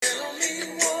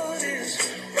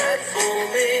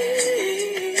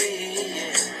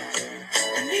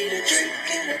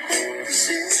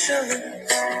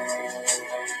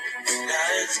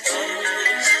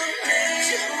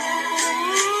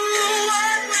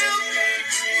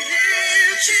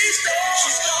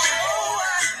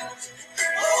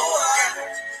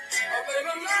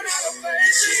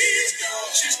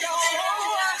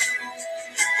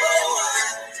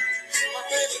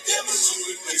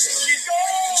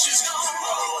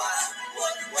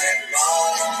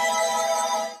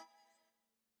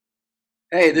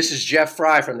Hey, this is Jeff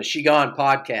Frye from the She Gone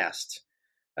podcast.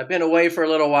 I've been away for a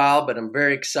little while, but I'm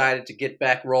very excited to get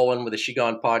back rolling with the She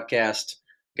Gone podcast.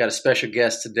 Got a special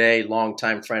guest today,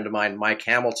 longtime friend of mine, Mike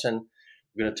Hamilton.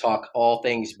 We're going to talk all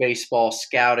things baseball,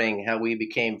 scouting, how we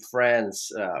became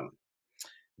friends,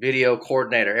 video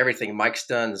coordinator, everything. Mike's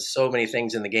done so many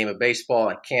things in the game of baseball.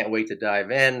 I can't wait to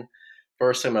dive in.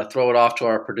 First, I'm going to throw it off to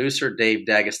our producer, Dave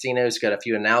Dagostino. He's got a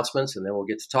few announcements, and then we'll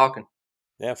get to talking.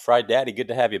 Yeah, Frye Daddy, good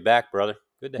to have you back, brother.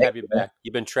 Good to have you back.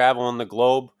 You've been traveling the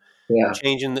globe, Yeah.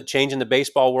 changing the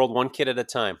baseball world one kid at a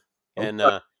time. And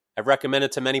I've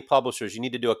recommended to many publishers, you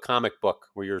need to do a comic book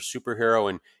where you're a superhero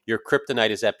and your kryptonite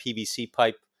is that PVC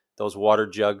pipe, those water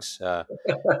jugs,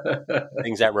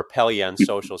 things that repel you on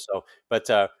social. But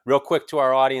real quick to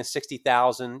our audience,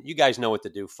 60,000. You guys know what to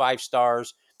do. 5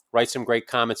 stars. Write some great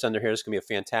comments under here. This is going to be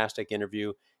a fantastic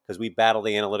interview because we battle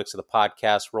the analytics of the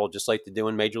podcast world just like they do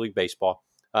in Major League Baseball.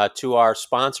 To our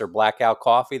sponsor, Blackout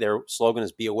Coffee. Their slogan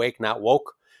is "Be awake, not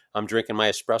woke." I'm drinking my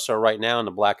espresso right now in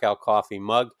the Blackout Coffee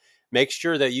mug. Make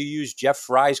sure that you use Jeff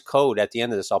Frye's code at the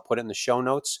end of this. I'll put it in the show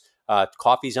notes.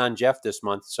 Coffee's on Jeff this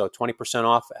month, so 20%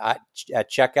 off at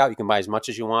checkout. You can buy as much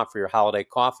as you want for your holiday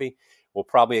coffee. We'll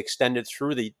probably extend it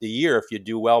through the year if you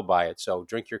do well by it. So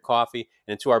drink your coffee.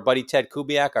 And to our buddy Ted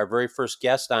Kubiak, our very first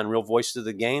guest on Real Voices of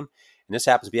the Game. And this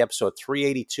happens to be episode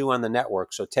 382 on the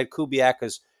network. So Ted Kubiak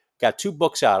has got 2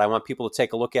 books out I want people to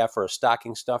take a look at for a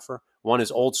stocking stuffer. One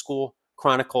is Old School,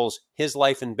 chronicles his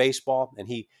life in baseball, and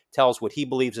he tells what he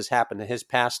believes has happened to his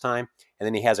pastime. And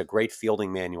then he has a great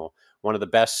fielding manual, one of the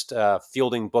best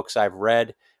fielding books I've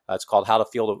read. It's called How to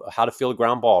Field a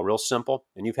Ground Ball. Real simple.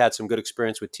 And you've had some good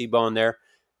experience with T-Bone there,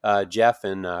 Jeff,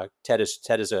 and Ted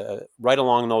is right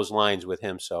along those lines with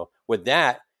him. So with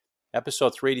that,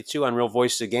 episode 382 on Real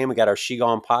Voices of the Game, we got our She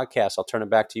Gone podcast. I'll turn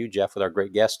it back to you, Jeff, with our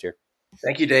great guest here.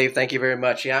 Thank you, Dave. Thank you very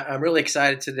much. Yeah, I'm really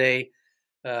excited today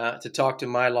to talk to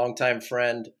my longtime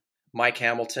friend, Mike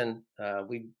Hamilton.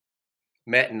 We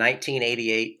met in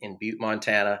 1988 in Butte,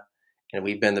 Montana, and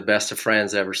we've been the best of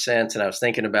friends ever since. And I was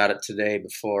thinking about it today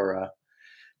before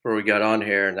we got on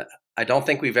here, and I don't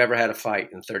think we've ever had a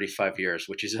fight in 35 years,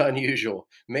 which is unusual.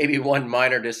 Maybe one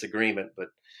minor disagreement,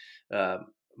 but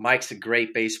Mike's a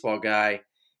great baseball guy.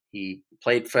 He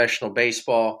played professional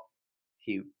baseball.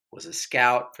 He was a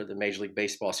scout for the Major League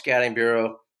Baseball Scouting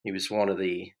Bureau. He was one of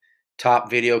the top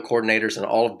video coordinators in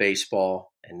all of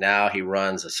baseball, and now he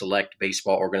runs a select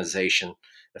baseball organization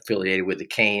affiliated with the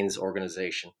Canes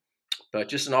organization. But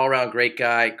just an all-around great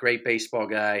guy, great baseball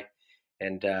guy,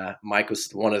 and Mike was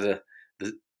one of the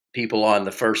people on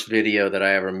the first video that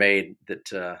I ever made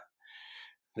that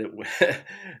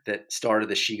started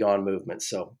the She Gone movement.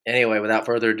 So anyway, without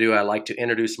further ado, I'd like to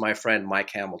introduce my friend Mike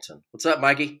Hamilton. What's up,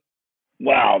 Mikey?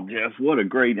 Wow, Jeff, what a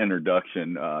great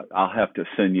introduction. I'll have to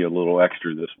send you a little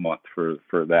extra this month for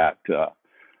that,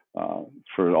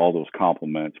 for all those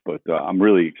compliments. But I'm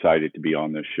really excited to be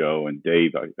on this show. And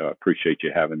Dave, I appreciate you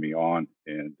having me on,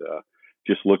 and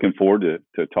just looking forward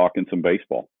to talking some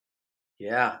baseball.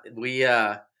 Yeah,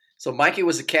 so Mikey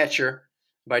was a catcher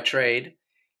by trade.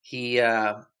 We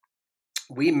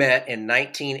met in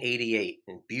 1988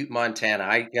 in Butte, Montana.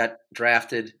 I got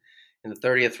drafted in the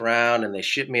 30th round, and they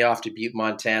shipped me off to Butte,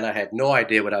 Montana. I had no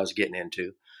idea what I was getting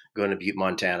into going to Butte,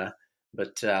 Montana.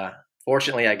 But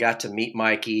fortunately, I got to meet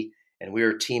Mikey, and we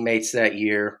were teammates that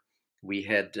year. We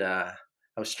had I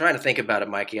was trying to think about it,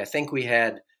 Mikey. I think we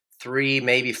had 3,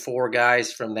 maybe 4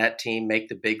 guys from that team make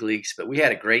the big leagues, but we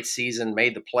had a great season,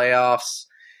 made the playoffs.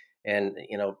 And,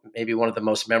 maybe one of the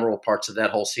most memorable parts of that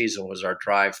whole season was our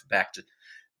drive back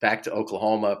to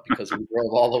Oklahoma, because we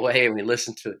drove all the way and we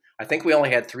listened to, I think we only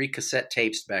had 3 cassette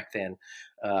tapes back then.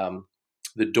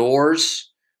 The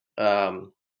Doors,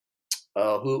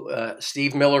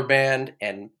 Steve Miller Band,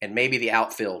 and maybe the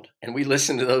Outfield. And we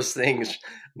listened to those things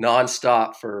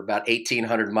nonstop for about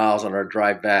 1,800 miles on our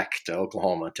drive back to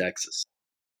Oklahoma, Texas.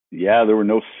 Yeah, there were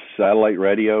no satellite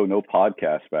radio, no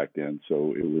podcasts back then,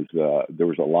 so it was there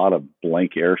was a lot of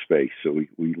blank airspace. So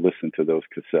we listened to those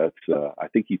cassettes. I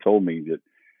think you told me that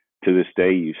to this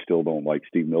day you still don't like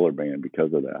Steve Miller Band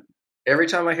because of that. Every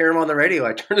time I hear him on the radio,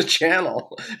 I turn the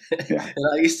channel. Yeah. And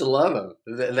I used to love him.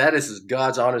 That is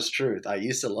God's honest truth. I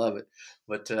used to love it.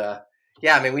 But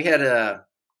yeah, I mean, we had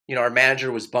our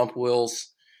manager was Bump Wills.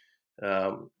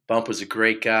 Bump was a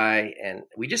great guy, and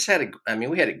we just had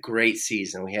we had a great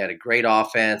season. We had a great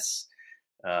offense.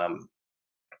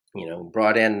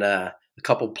 Brought in a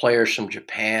couple players from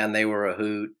Japan. They were a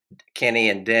hoot, Kenny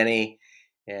and Denny.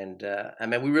 And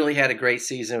we really had a great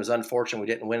season. It was unfortunate we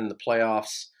didn't win in the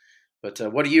playoffs. But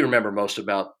what do you remember most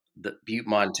about the Butte,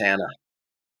 Montana?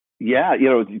 Yeah,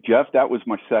 Jeff, that was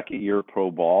my second year of pro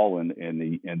ball, and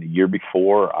the year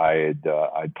before I'd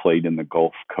played in the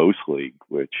Gulf Coast League,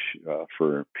 which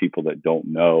for people that don't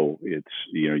know, it's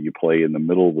you play in the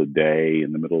middle of the day,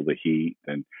 in the middle of the heat,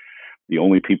 and the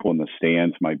only people in the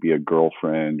stands might be a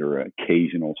girlfriend or an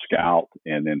occasional scout,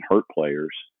 and then hurt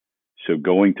players. So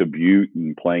going to Butte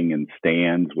and playing in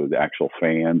stands with actual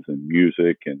fans and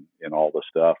music and all the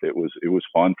stuff, it was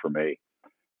fun for me.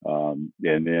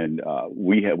 And then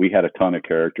we had a ton of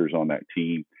characters on that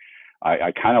team.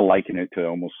 I kind of liken it to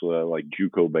almost like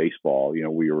JUCO baseball.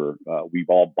 We've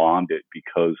all bonded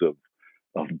because of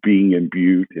being in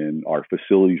Butte, and our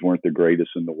facilities weren't the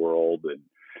greatest in the world, and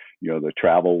the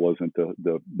travel wasn't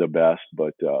the best,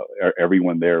 but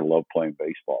everyone there loved playing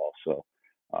baseball. So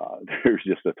there's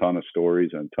just a ton of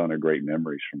stories and a ton of great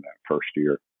memories from that first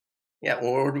year. Yeah,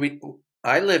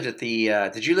 I lived at the.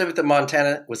 Did you live at the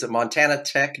Montana? Was it Montana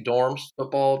Tech dorms,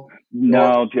 football dorms?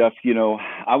 No, Jeff.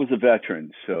 I was a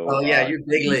veteran, so. Oh yeah, you're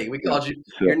big league. We called you.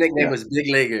 So, Your nickname yeah. was Big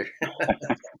Leaguer.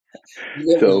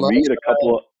 So me and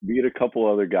a couple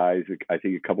other guys. I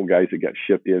think a couple guys that got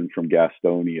shipped in from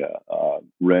Gastonia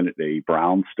rented a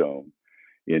brownstone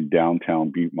in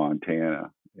downtown Butte,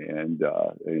 Montana, and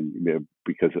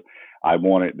because I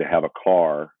wanted to have a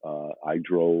car, I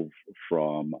drove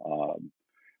from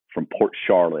Port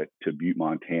Charlotte to Butte,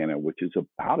 Montana, which is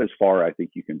about as far I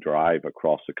think you can drive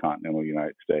across the continental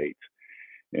United States.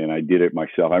 And I did it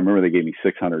myself. I remember they gave me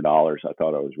 $600. I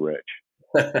thought I was rich,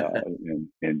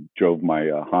 and drove my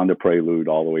Honda Prelude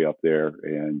all the way up there,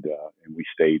 and we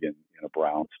stayed in a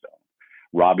brownstone.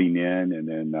 Robbie Nin and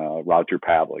then Roger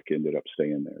Pavlik ended up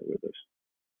staying there with us.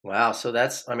 Wow, so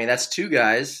that's two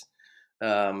guys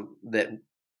that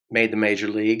made the major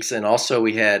leagues, and also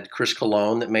we had Chris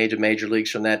Colon that made the major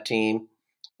leagues from that team.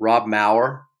 Rob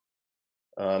Maurer.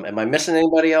 Am I missing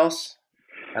anybody else?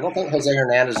 I don't think Jose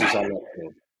Hernandez is on that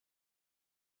team.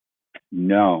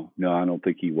 No, I don't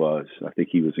think he was. I think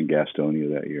he was in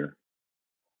Gastonia that year.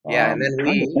 Yeah, and then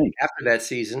after that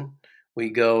season, we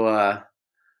go,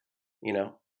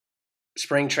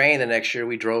 spring training the next year.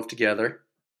 We drove together.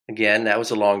 Again, that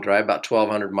was a long drive, about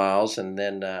 1,200 miles, and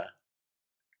then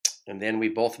we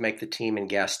both make the team in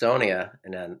Gastonia,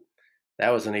 and then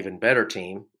that was an even better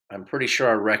team. I'm pretty sure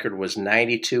our record was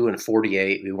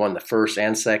 92-48. We won the first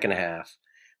and second half.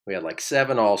 We had like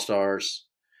 7 All-Stars.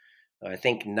 I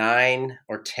think 9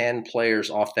 or 10 players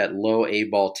off that low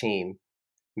A-ball team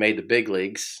made the big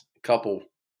leagues. A couple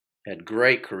had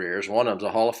great careers. One of them's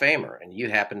a Hall of Famer, and you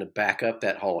happened to back up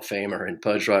that Hall of Famer in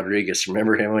Pudge Rodriguez.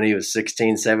 Remember him when he was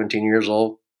 16, 17 years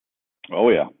old? Oh,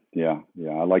 yeah.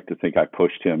 I like to think I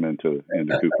pushed him into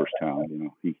Cooperstown.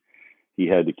 He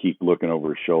had to keep looking over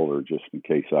his shoulder just in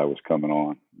case I was coming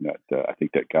on. I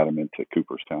think that got him into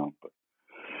Cooperstown. But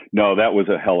no, that was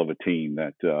a hell of a team.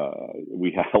 That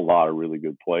we had a lot of really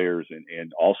good players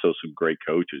and also some great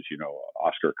coaches.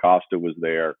 Oscar Acosta was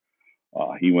there.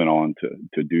 He went on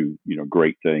to do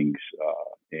great things.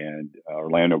 And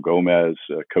Orlando Gomez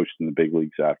coached in the big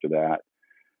leagues after that.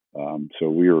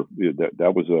 So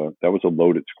that was a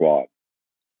loaded squad.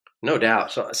 No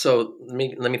doubt. So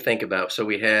let me think about. So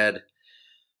we had.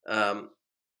 I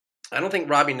don't think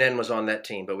Robbie Nen was on that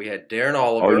team, but we had Darren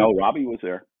Oliver. Oh no, Robbie was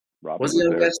there. Was he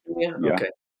on Gastonia? Yeah.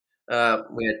 Okay.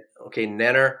 We had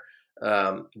Nenner,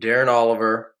 Darren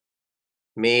Oliver,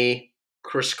 me,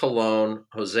 Chris Colon,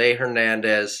 Jose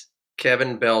Hernandez,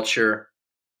 Kevin Belcher,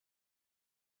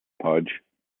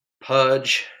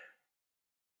 Pudge.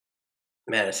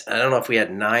 Man, I don't know if we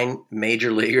had 9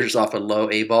 major leaguers off a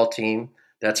low A-ball team.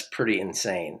 That's pretty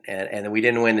insane. And we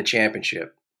didn't win the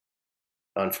championship,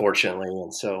 unfortunately.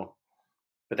 And so,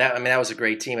 but that was a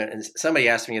great team. And somebody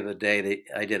asked me the other day,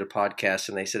 I did a podcast,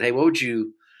 and they said, hey,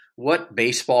 what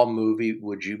baseball movie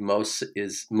would you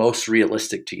is most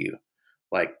realistic to you?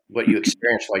 Like what you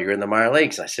experienced while you're in the minor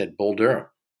leagues? And I said, Bull Durham.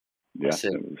 Yeah, I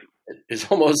said,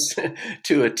 it's almost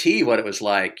to a T what it was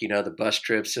like, the bus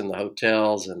trips and the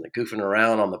hotels and the goofing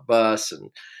around on the bus. And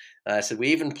I said, we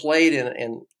even played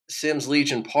in Sims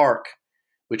Legion Park,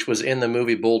 which was in the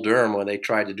movie Bull Durham, when they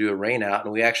tried to do a rain out.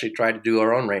 And we actually tried to do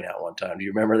our own rain out one time. Do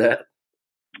you remember that?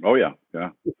 Oh, yeah.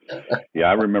 Yeah,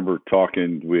 I remember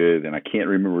talking with, and I can't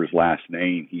remember his last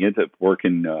name. He ended up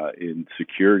working in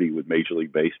security with Major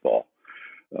League Baseball.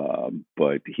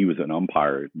 But he was an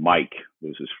umpire. Mike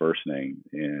was his first name.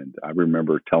 And I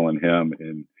remember telling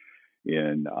him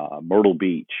in Myrtle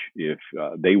Beach, if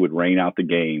they would rain out the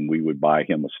game, we would buy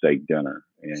him a steak dinner.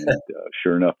 And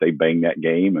sure enough, they banged that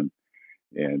game.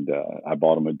 And I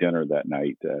bought him a dinner that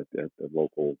night at the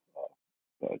local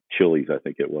Chili's, I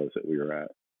think it was, that we were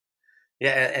at.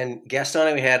 Yeah, and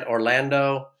Gastonia, we had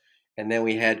Orlando, and then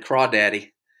we had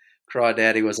Crawdaddy,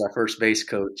 Crawdaddy was our first base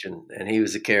coach, and he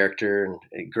was a character and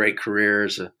a great career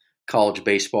as a college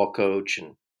baseball coach.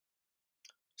 And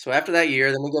so after that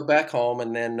year, then we go back home,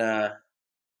 and then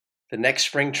the next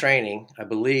spring training, I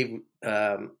believe,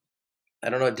 I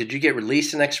don't know, did you get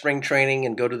released the next spring training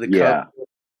and go to the Yeah. Cubs?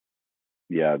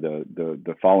 Yeah,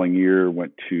 the following year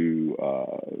went to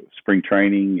spring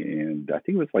training, and I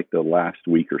think it was like the last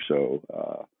week or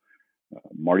so.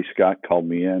 Marty Scott called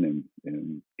me in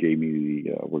and gave me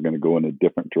the we're going to go in a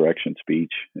different direction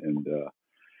speech, and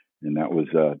that was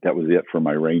it for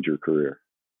my Ranger career.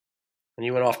 And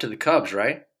you went off to the Cubs,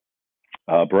 right?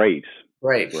 Braves.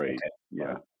 Braves. Braves. Okay.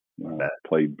 Yeah.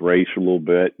 Played Braves for a little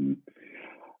bit, and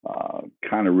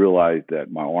kind of realized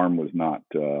that my arm was not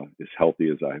as healthy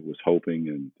as I was hoping,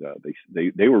 and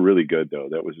they were really good though.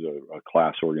 That was a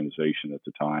class organization at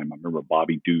the time. I remember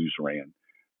Bobby Dews ran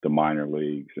the minor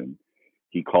leagues, and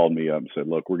he called me up and said,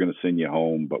 "Look, we're going to send you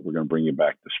home, but we're going to bring you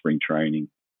back to spring training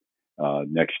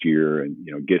next year, and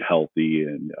get healthy,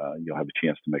 and you'll have a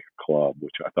chance to make a club,"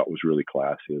 which I thought was really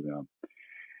classy of them.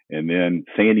 And then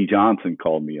Sandy Johnson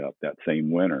called me up that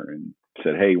same winter and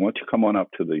said, "Hey, why don't you come on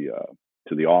up to the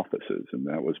offices?" And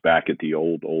that was back at the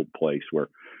old place where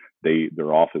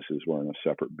their offices were in a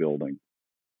separate building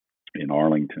in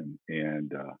Arlington.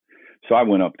 And so I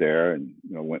went up there and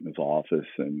went in his office,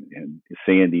 and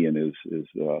Sandy and his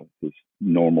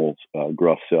normal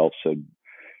gruff self said,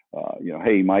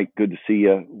 "Hey, Mike, good to see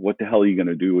you. What the hell are you going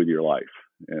to do with your life?"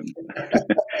 And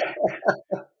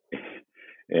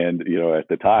and at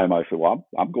the time I said, "Well,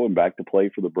 I'm going back to play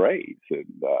for the Braves." And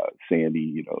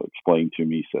Sandy, explained to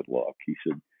me, said, "Look," he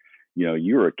said,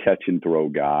 "you're a catch and throw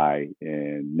guy,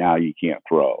 and now you can't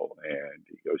throw." And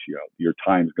he goes, "Your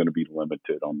time's going to be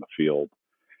limited on the field."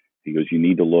 He goes, "You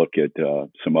need to look at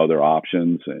some other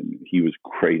options." And he was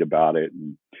great about it,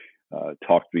 and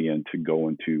talked me into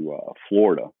going to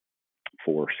Florida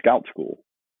for scout school,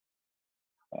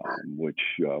 which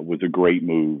was a great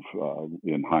move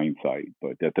in hindsight.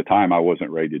 But at the time, I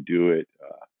wasn't ready to do it.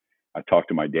 I talked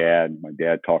to my dad. My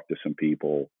dad talked to some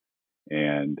people,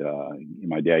 and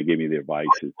my dad gave me the advice.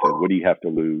 It said, "What do you have to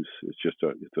lose? It's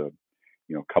a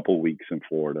couple of weeks in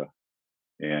Florida,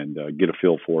 and get a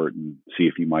feel for it and see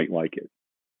if you might like it."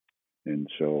 And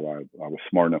so I was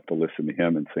smart enough to listen to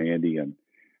him and Sandy, and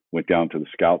went down to the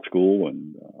scout school,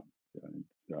 and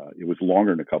it was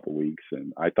longer than a couple of weeks,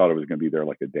 and I thought I was going to be there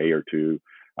like a day or two.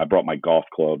 I brought my golf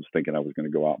clubs thinking I was going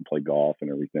to go out and play golf and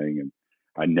everything, and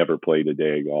I never played a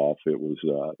day of golf. It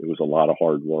was a lot of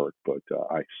hard work, but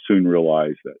I soon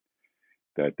realized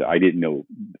that I didn't know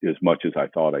as much as I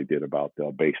thought I did about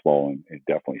baseball and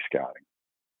definitely scouting.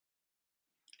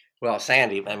 Well,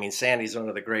 Sandy, Sandy's one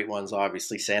of the great ones,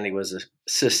 obviously. Sandy was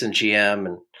assistant GM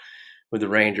and with the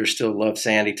Rangers. Still love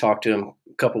Sandy. Talked to him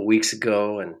a couple of weeks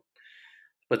ago.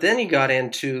 But then you got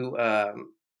into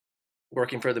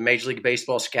working for the Major League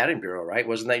Baseball Scouting Bureau, right?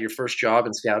 Wasn't that your first job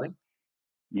in scouting?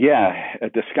 Yeah,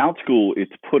 at the scout school,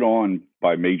 it's put on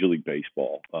by Major League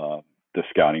Baseball, the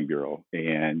Scouting Bureau,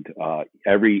 and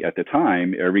at the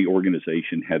time, every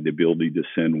organization had the ability to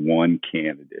send one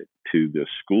candidate to this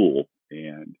school,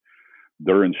 and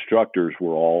their instructors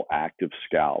were all active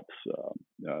scouts.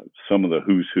 Some of the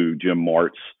who's who, Jim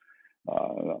Martz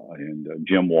and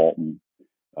Jim Walton,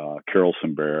 Carol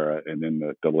Simbera, and then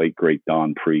the late great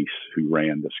Don Priest, who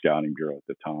ran the Scouting Bureau at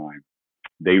the time.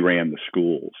 They ran the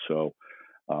schools, so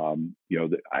and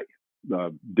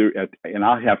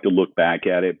I have to look back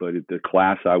at it, but at the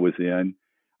class I was in,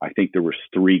 I think there was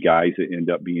 3 guys that ended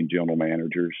up being general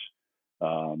managers.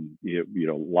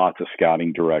 Lots of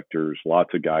scouting directors,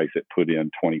 lots of guys that put in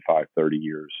 25, 30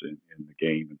 years in the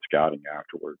game and scouting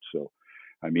afterwards. So,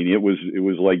 it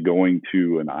was like going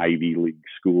to an Ivy League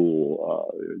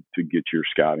school to get your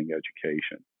scouting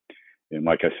education. And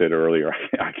like I said earlier,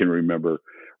 I can remember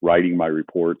writing my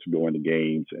reports, going to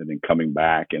games, and then coming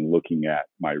back and looking at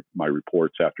my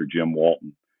reports after Jim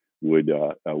Walton would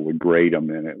grade them,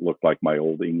 and it looked like my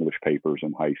old English papers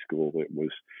in high school. It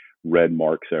was red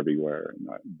marks everywhere, and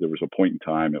there was a point in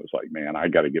time it was like, man, I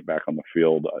got to get back on the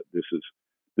field.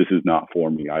 This is not for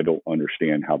me. I don't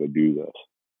understand how to do this.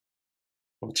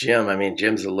 Well,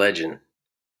 Jim's a legend.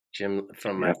 Jim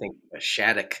from, I think,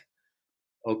 Shattuck,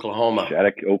 Oklahoma.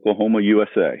 Shattuck, Oklahoma,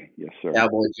 USA. Yes, sir.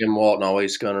 Cowboy Jim Walton,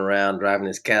 always going around driving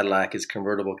his Cadillac, his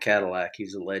convertible Cadillac.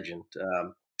 He's a legend.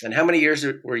 And how many years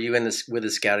were you with the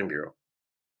Scouting Bureau?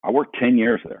 I worked 10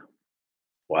 years there.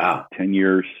 Wow. 10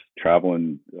 years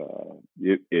traveling.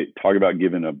 Talk about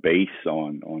giving a base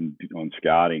on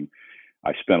scouting.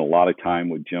 I spent a lot of time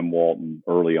with Jim Walton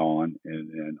early on,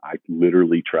 and I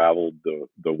literally traveled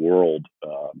the world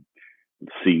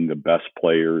seeing the best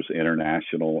players,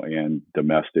 international and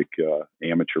domestic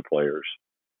amateur players,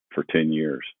 for 10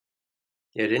 years.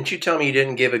 Yeah, didn't you tell me you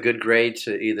didn't give a good grade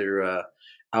to either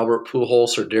Albert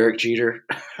Pujols or Derek Jeter?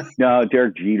 No,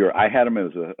 Derek Jeter. I had him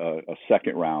as a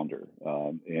second rounder.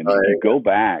 And if you go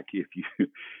back,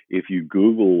 if you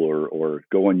Google or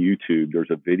go on YouTube,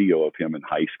 there's a video of him in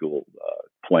high school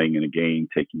playing in a game,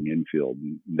 taking infield.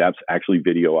 And that's actually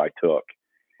video I took.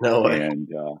 No way.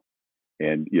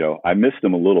 And I missed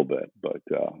him a little bit, but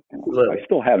I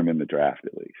still had him in the draft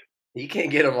at least. You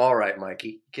can't get them all right, Mikey.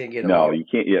 You can't get them No, all right. you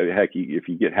can't. Yeah, heck, if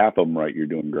you get half of them right, you're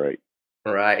doing great.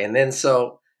 All right. And then,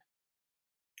 so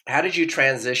how did you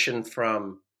transition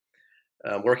from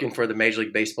working for the Major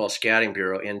League Baseball Scouting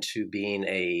Bureau into being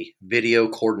a video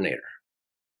coordinator?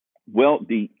 Well,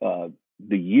 the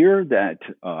year that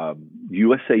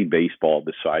USA Baseball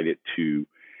decided to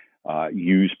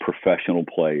use professional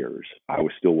players, I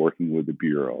was still working with the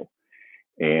Bureau.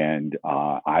 And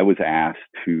I was asked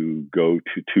to go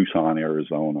to Tucson,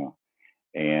 Arizona,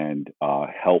 and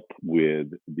help with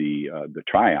the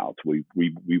tryouts. We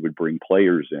would bring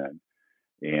players in,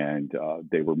 and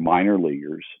they were minor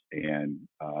leaguers, and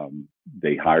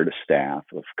they hired a staff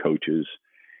of coaches,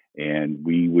 and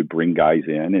we would bring guys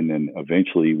in, and then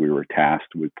eventually we were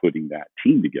tasked with putting that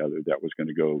team together that was going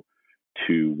to go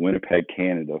to Winnipeg,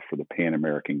 Canada, for the Pan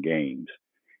American Games.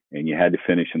 And you had to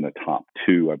finish in the top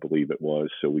 2, I believe it was,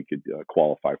 so we could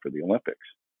qualify for the Olympics.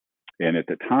 And at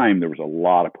the time, there was a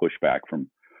lot of pushback from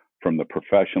the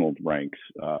professional ranks.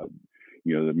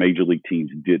 The major league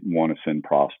teams didn't want to send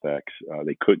prospects.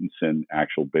 They couldn't send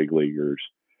actual big leaguers.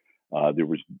 There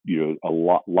was a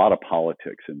lot of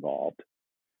politics involved.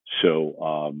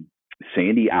 So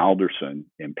Sandy Alderson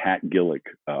and Pat Gillick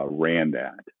ran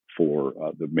that for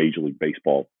the Major League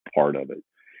Baseball part of it.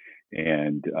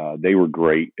 And they were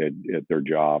great at their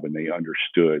job, and they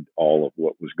understood all of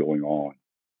what was going on.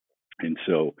 And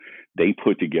so they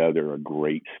put together a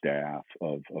great staff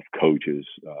of coaches.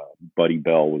 Buddy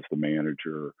Bell was the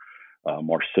manager.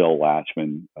 Marcel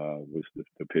Latchman was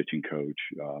the pitching coach.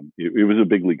 It was a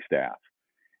big league staff.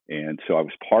 And so I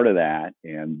was part of that.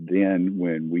 And then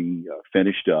when we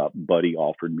finished up, Buddy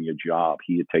offered me a job.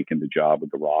 He had taken the job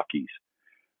with the Rockies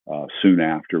soon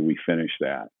after we finished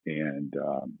that. And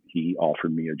he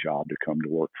offered me a job to come to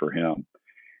work for him.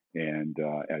 And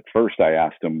at first I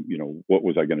asked him, what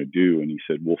was I going to do? And he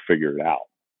said, we'll figure it out.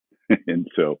 And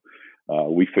so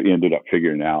we ended up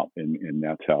figuring it out. And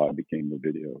that's how I became the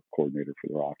video coordinator for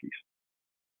the Rockies.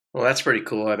 Well, that's pretty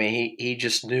cool. I mean, he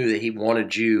just knew that he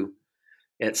wanted you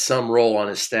at some role on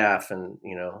his staff. And,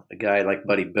 a guy like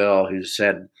Buddy Bell, who's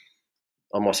had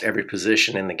almost every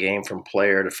position in the game, from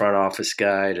player to front office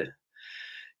guy to,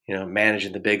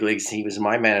 managing the big leagues. He was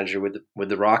my manager with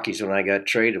the Rockies when I got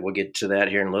traded. We'll get to that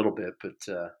here in a little bit. But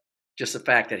just the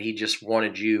fact that he just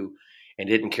wanted you and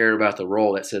didn't care about the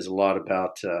role, that says a lot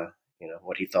about,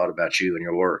 what he thought about you and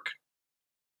your work.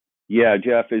 Yeah,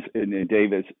 Jeff, and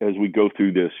Dave, as we go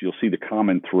through this, you'll see the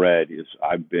common thread is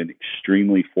I've been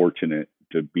extremely fortunate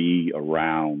to be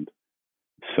around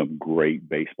some great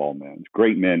baseball men,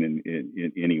 great men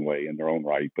in any way in their own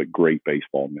right, but great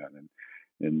baseball men.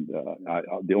 And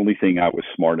the only thing I was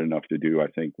smart enough to do, I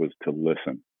think, was to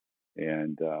listen.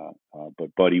 And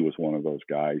but Buddy was one of those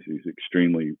guys who's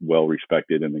extremely well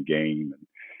respected in the game, and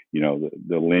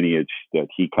the lineage that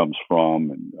he comes from,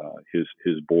 and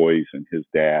his boys and his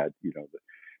dad.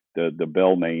 The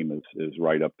Bell name is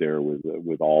right up there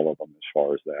with all of them as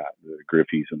far as that, the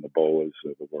Griffeys and the Boas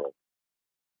of the world.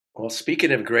 Well,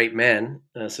 speaking of great men,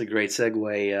 that's a great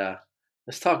segue.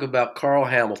 Let's talk about Carl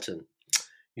Hamilton.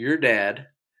 Your dad,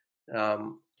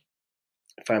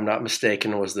 if I'm not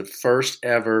mistaken, was the first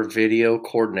ever video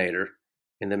coordinator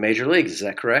in the major leagues. Is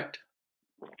that correct?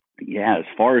 Yeah, as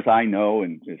far as I know,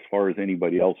 and as far as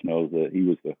anybody else knows, that he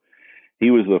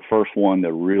was the first one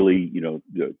to really,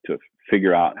 to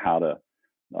figure out how to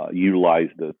utilize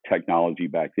the technology.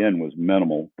 Back then was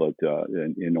minimal, but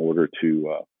in order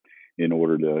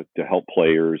to help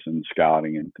players and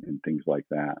scouting and things like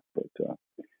that. But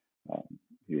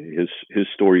his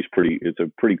story is it's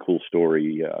a pretty cool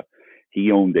story.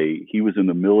 He was in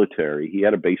the military. He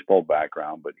had a baseball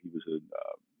background, but he was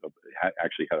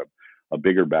actually had a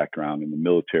bigger background in the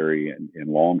military and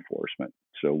law enforcement.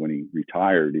 So when he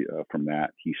retired from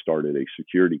that, he started a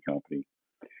security company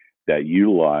that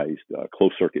utilized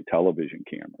closed circuit television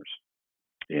cameras.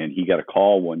 And he got a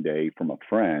call one day from a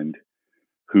friend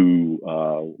who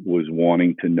was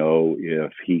wanting to know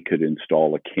if he could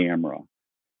install a camera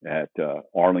at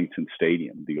Arlington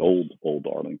Stadium, the old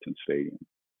Arlington Stadium.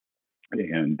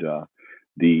 And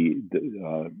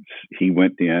he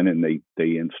went in and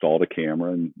they installed a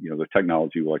camera, and the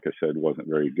technology, like I said, wasn't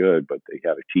very good, but they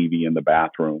had a TV in the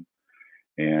bathroom,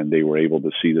 and they were able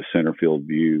to see the center field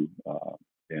view,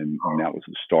 and that was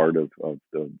the start of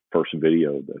the first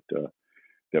video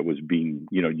that was being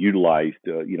utilized.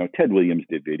 Ted Williams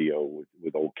did video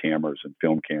with old cameras and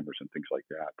film cameras and things like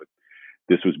that, but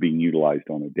this was being utilized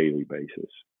on a daily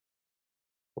basis.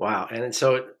 Wow. And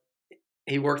so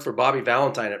he worked for Bobby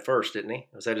Valentine at first, didn't he?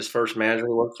 Was that his first manager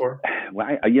he worked for? Well,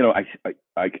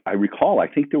 I recall, I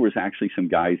think there was actually some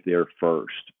guys there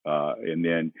first, and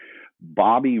then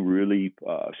Bobby really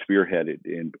spearheaded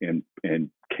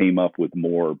and came up with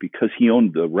more, because he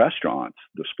owned the restaurants,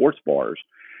 the sports bars.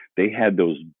 They had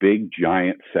those big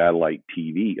giant satellite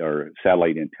TV or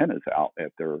satellite antennas out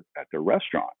at their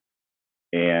restaurant,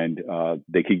 and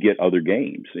they could get other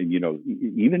games. And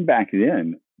even back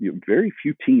then, very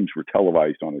few teams were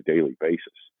televised on a daily basis.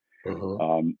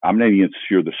 Mm-hmm. I'm not even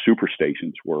sure the super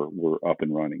stations were up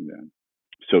and running then.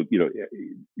 So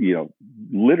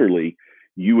literally,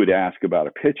 you would ask about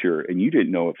a pitcher, and you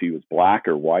didn't know if he was black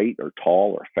or white or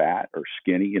tall or fat or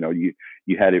skinny.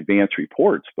 You had advanced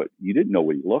reports, but you didn't know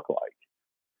what he looked like.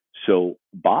 So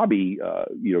Bobby,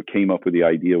 came up with the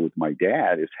idea with my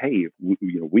dad is, hey,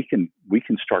 we can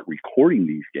start recording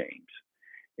these games,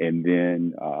 and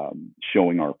then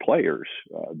showing our players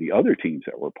the other teams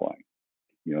that we're playing.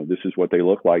 This is what they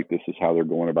look like. This is how they're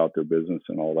going about their business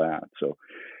and all that. So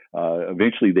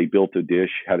eventually they built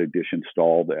had a dish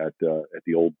installed at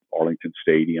the old Arlington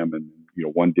Stadium, and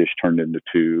one dish turned into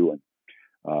two,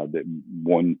 and that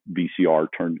one VCR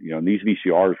turned. And these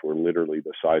VCRs were literally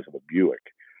the size of a Buick,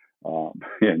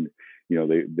 and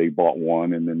they bought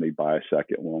one, and then they buy a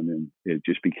second one, and it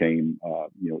just became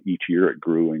each year it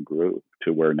grew and grew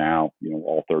to where now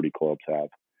all 30 clubs have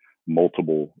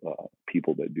multiple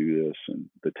people that do this, and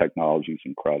the technology is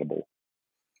incredible.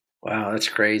 Wow, that's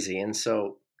crazy. And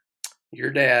so your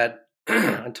dad,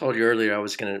 I told you earlier I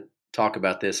was going to talk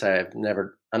about this. I'm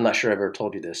not sure I've ever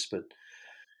told you this, but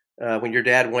when your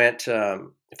dad went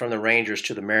from the Rangers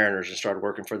to the Mariners and started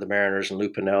working for the Mariners and Lou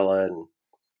Piniella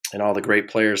and all the great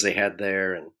players they had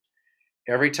there, and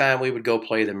every time we would go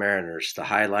play the Mariners, the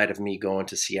highlight of me going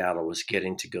to Seattle was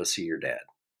getting to go see your dad.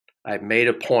 I made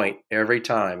a point every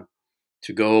time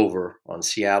to go over on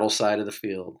Seattle side of the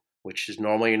field, which is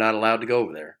normally you're not allowed to go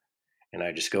over there. And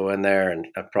I just go in there, and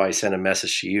I'd probably send a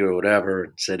message to you or whatever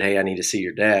and said, hey, I need to see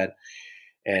your dad,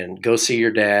 and go see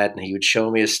your dad. And he would show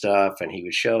me his stuff, and he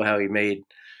would show how he made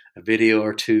a video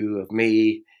or two of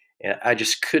me. And I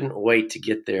just couldn't wait to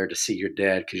get there to see your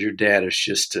dad, because your dad is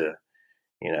just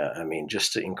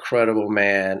just an incredible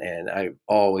man. And I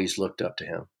always looked up to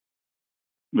him.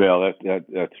 Well,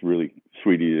 that's really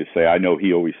sweet of you to say. I know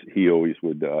he always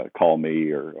would call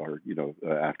me or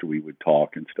after we would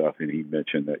talk and stuff, and he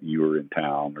mentioned that you were in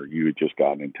town or you had just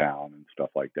gotten in town and stuff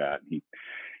like that. And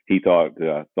he thought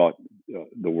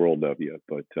the world of you.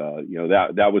 But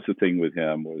that was the thing with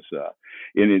him was,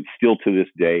 and it's still to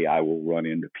this day, I will run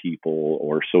into people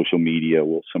or social media,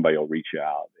 somebody will reach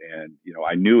out, and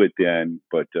I knew it then,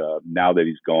 but now that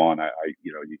he's gone,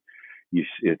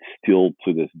 it's still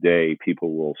to this day,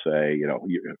 people will say,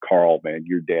 Carl, man,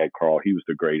 your dad, Carl, he was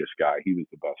the greatest guy. He was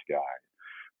the best guy.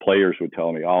 Players would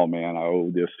tell me, oh man, I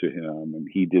owe this to him, and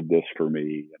he did this for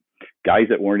me. Guys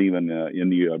that weren't even in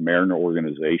the Mariner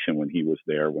organization when he was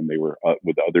there, when they were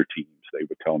with other teams, they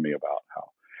would tell me about how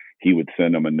he would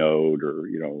send them a note, or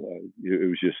it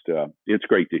was just it's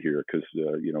great to hear, because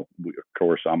of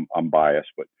course I'm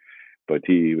biased, but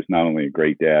he was not only a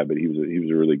great dad, but he was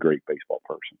a really great baseball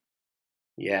person.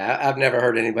 Yeah, I've never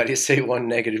heard anybody say one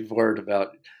negative word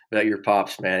about your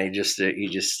pops, man. He just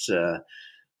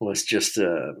was just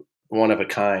one of a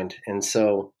kind. And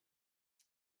so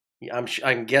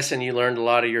I'm guessing you learned a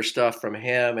lot of your stuff from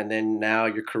him, and then now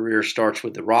your career starts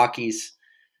with the Rockies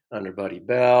under Buddy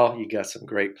Bell. You got some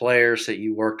great players that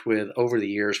you worked with over the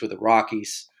years with the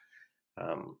Rockies.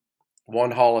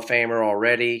 One Hall of Famer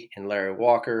already in Larry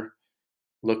Walker.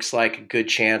 Looks like a good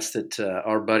chance that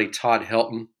our buddy Todd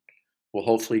Helton will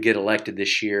hopefully get elected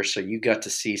this year. So you got to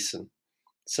see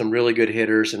some really good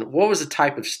hitters. And what was the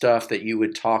type of stuff that you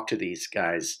would talk to these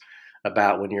guys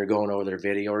about when you're going over their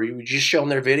video, or you would just show them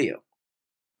their video?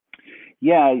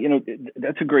 Yeah,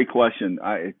 that's a great question.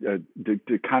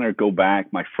 To kind of go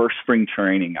back, my first spring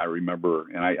training, I remember,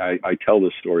 and I tell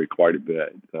this story quite a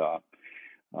bit.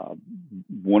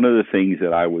 One of the things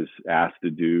that I was asked to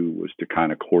do was to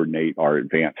kind of coordinate our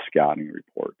advanced scouting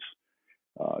reports.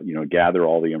 Gather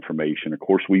all the information. Of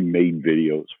course, we made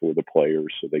videos for the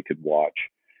players so they could watch,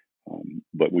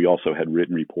 but we also had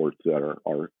written reports that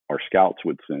our scouts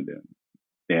would send in.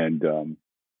 And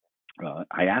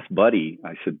I asked Buddy,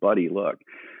 I said, Buddy, look,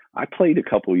 I played a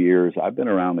couple years. I've been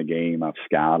around the game. I've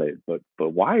scouted, but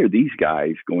why are these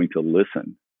guys going to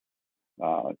listen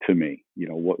to me?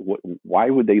 Why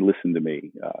would they listen to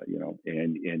me?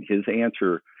 And his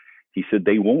answer, he said,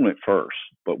 they won't at first,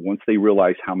 but once they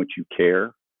realize how much you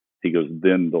care, he goes,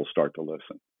 then they'll start to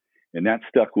listen. And that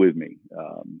stuck with me.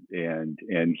 And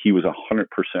he was 100%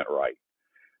 right.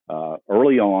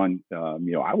 Early on,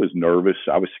 I was nervous.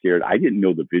 I was scared. I didn't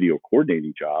know the video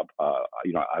coordinating job.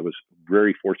 I was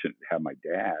very fortunate to have my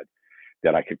dad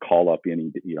that I could call up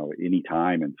any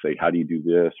time and say, how do you do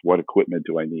this? What equipment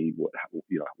do I need?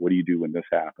 What do you do when this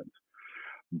happens?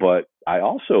 But I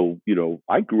also,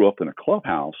 I grew up in a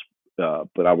clubhouse,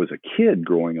 but I was a kid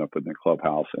growing up in the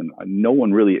clubhouse, and no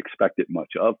one really expected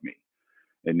much of me.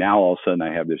 And now all of a sudden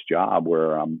I have this job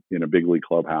where I'm in a big league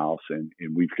clubhouse, and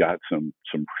we've got some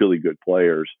really good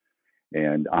players,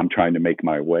 and I'm trying to make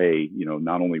my way,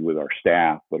 not only with our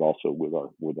staff, but also with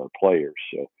our players.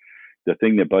 So the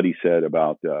thing that Buddy said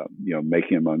about,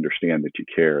 making them understand that you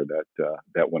care,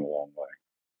 that went a long way.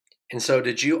 And so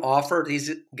did you offer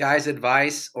these guys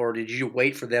advice, or did you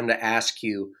wait for them to ask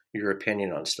you your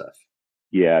opinion on stuff?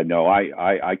 Yeah, no,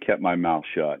 I kept my mouth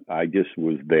shut. I just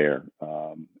was there.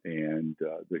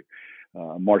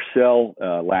 Marcel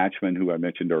Latchman, who I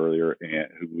mentioned earlier, and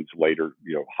who was later,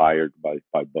 hired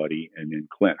by Buddy, and then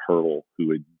Clint Hurdle,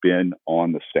 who had been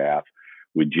on the staff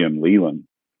with Jim Leland,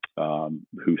 and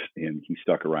he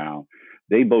stuck around.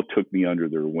 They both took me under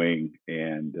their wing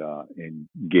and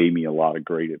gave me a lot of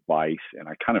great advice, and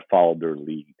I kind of followed their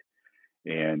lead.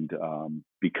 And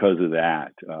because of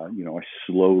that, I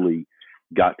slowly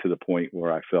got to the point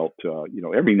where I felt,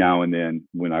 every now and then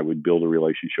when I would build a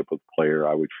relationship with a player,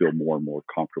 I would feel more and more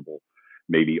comfortable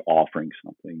maybe offering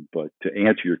something. But to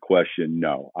answer your question,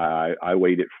 no, I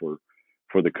waited for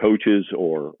the coaches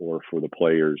or for the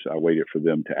players. I waited for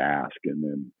them to ask,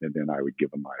 and then I would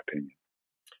give them my opinion.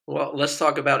 Well, let's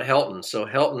talk about Helton. So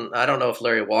Helton, I don't know if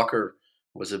Larry Walker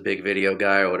was a big video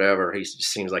guy or whatever. He just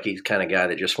seems like he's the kind of guy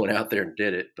that just went out there and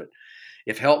did it. But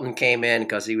if Helton came in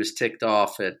because he was ticked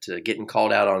off at getting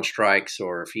called out on strikes,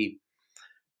 or if he,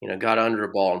 got under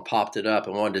a ball and popped it up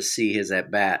and wanted to see his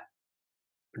at bat,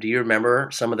 do you remember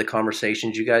some of the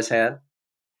conversations you guys had?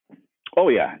 Oh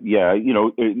yeah.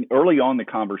 Early on the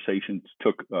conversations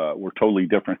were totally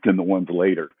different than the ones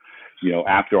later.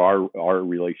 After our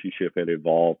relationship had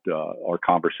evolved, our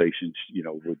conversations,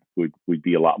 would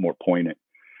be a lot more poignant.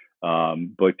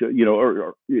 But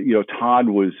Todd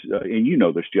was,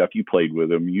 and this, Jeff, you played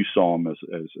with him. You saw him as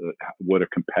what a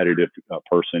competitive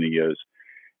person he is,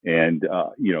 and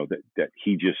that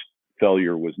he just,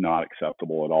 failure was not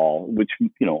acceptable at all. Which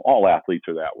all athletes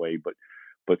are that way, but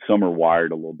some are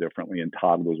wired a little differently. And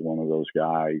Todd was one of those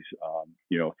guys.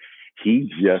 He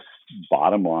just,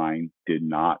 bottom line, did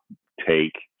not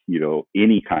take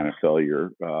any kind of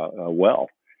failure well,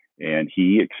 and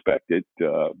he expected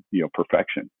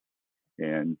perfection.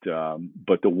 And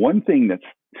but the one thing that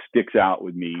sticks out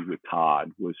with me with Todd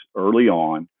was early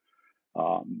on,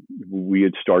 we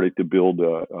had started to build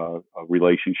a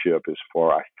relationship. As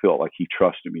far, I felt like he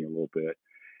trusted me a little bit.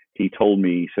 He told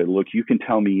me, he said, look, you can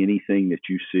tell me anything that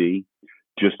you see,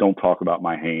 just don't talk about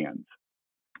my hands.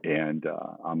 And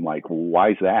I'm like, well,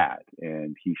 why is that?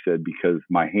 And he said, because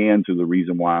my hands are the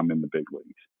reason why I'm in the big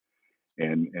leagues,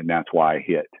 and that's why I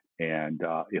hit. And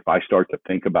if I start to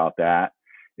think about that,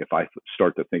 if I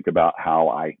start to think about how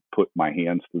I put my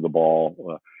hands to the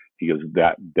ball, he goes,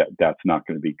 that's not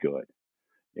going to be good.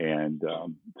 And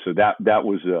so that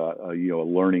was a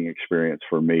learning experience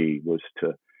for me, was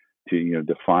to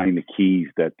define the keys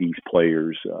that these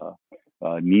players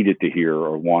needed to hear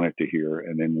or wanted to hear,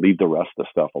 and then leave the rest of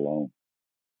the stuff alone.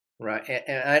 Right.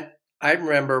 And I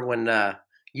remember when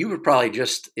you were probably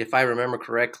just, if I remember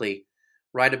correctly,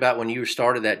 right about when you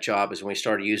started that job is when we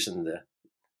started using the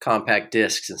compact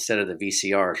discs instead of the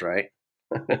VCRs, right?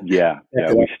 Yeah.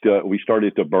 We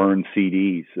started to burn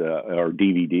CDs or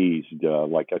DVDs,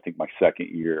 like I think my second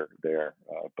year there.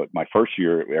 But my first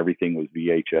year, everything was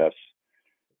VHS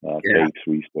tapes.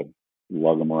 We used to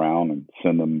lug them around and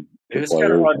send them to it was players.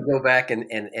 kind of hard to go back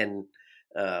and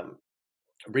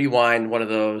rewind one of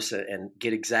those and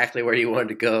get exactly where you wanted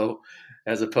to go,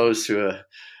 as opposed to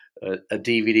a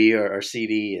DVD or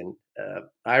CD. And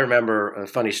I remember a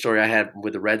funny story I had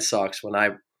with the Red Sox when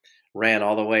I ran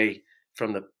all the way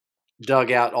from the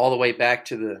dugout all the way back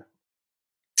to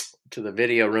the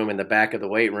video room in the back of the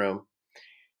weight room.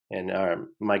 And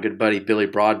my good buddy Billy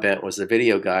Broadbent was the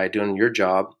video guy doing your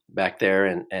job back there.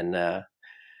 And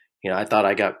I thought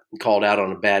I got called out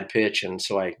on a bad pitch, and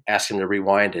so I asked him to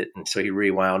rewind it, and so he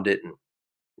rewound it,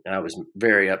 and I was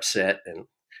very upset. And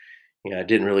I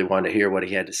didn't really want to hear what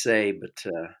he had to say, but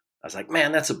I was like,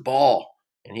 man, that's a ball.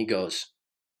 And he goes,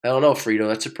 I don't know, Frito,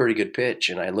 that's a pretty good pitch.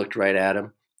 And I looked right at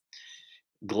him,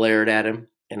 glared at him,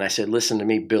 and I said, listen to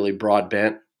me, Billy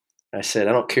Broadbent. I said,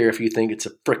 I don't care if you think it's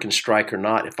a frickin' strike or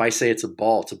not. If I say it's a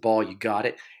ball, you got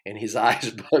it. And his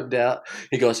eyes bugged out.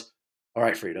 He goes, all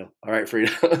right, Frito. All right,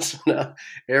 Frito. So now,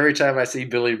 every time I see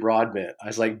Billy Broadbent, I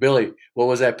was like, Billy, what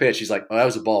was that pitch? He's like, oh, that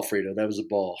was a ball, Frito. That was a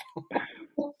ball.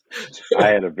 I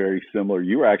had a very similar.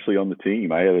 You were actually on the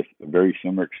team. I had a very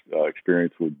similar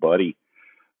experience with Buddy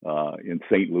in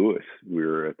St. Louis. We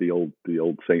were at the old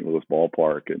St. Louis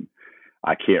ballpark, and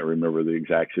I can't remember the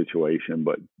exact situation,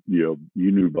 but you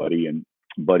knew Buddy, and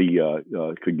Buddy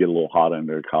could get a little hot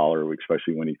under the collar,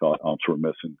 especially when he thought umps were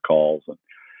missing calls,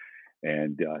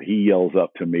 and he yells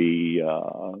up to me,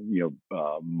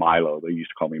 Milo. They used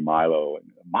to call me Milo.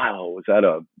 And Milo, was that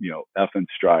a effing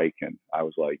strike? And I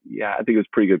was like, yeah, I think it was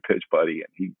a pretty good pitch, Buddy. And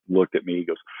he looked at me. He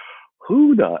goes,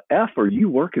 who the F are you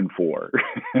working for?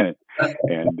 and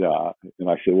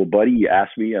I said, well, Buddy, you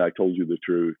asked me, and I told you the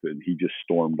truth. And he just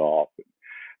stormed off. And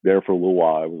there for a little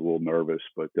while, I was a little nervous,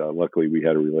 but luckily we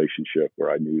had a relationship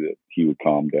where I knew that he would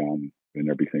calm down and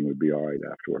everything would be all right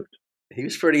afterwards. He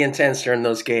was pretty intense during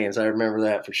those games. I remember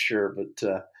that for sure.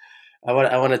 But I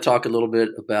want to talk a little bit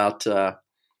about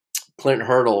Clint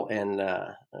Hurdle. And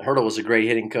Hurdle was a great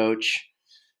hitting coach.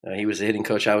 He was the hitting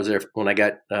coach. I was there when I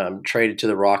got traded to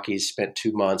the Rockies, spent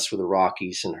 2 months with the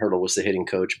Rockies, and Hurdle was the hitting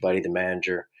coach, Buddy the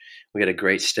manager. We had a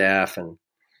great staff. And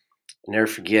I'll never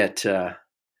forget,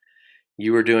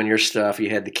 you were doing your stuff. You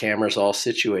had the cameras all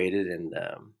situated. And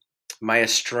my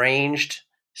estranged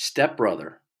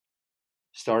stepbrother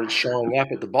started showing up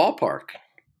at the ballpark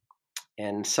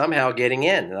and somehow getting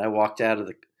in. And I walked out of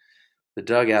the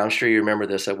dugout. I'm sure you remember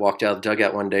this. I walked out of the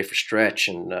dugout one day for stretch,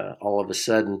 and all of a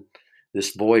sudden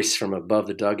this voice from above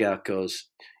the dugout goes,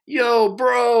 yo,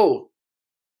 bro.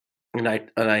 And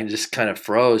I just kind of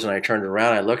froze, and I turned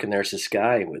around. I look, and there's this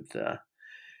guy with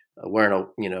wearing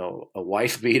a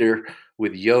wife beater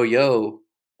with yo-yo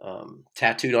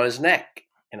tattooed on his neck.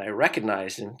 And I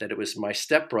recognized him, that it was my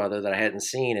stepbrother that I hadn't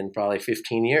seen in probably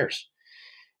 15 years.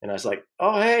 And I was like,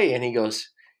 oh, hey. And he goes,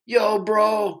 yo,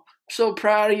 bro, I'm so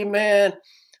proud of you, man.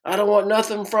 I don't want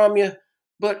nothing from you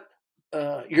but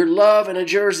your love and a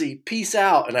jersey. Peace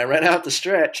out. And I ran out the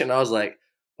stretch, and I was like,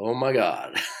 oh, my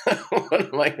God,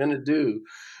 what am I going to do?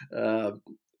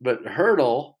 But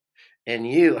Hurdle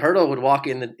would walk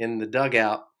in the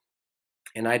dugout,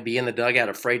 and I'd be in the dugout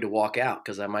afraid to walk out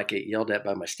because I might get yelled at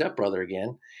by my stepbrother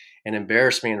again and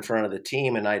embarrass me in front of the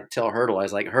team. And I'd tell Hurdle, I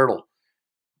was like, Hurdle,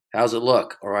 how's it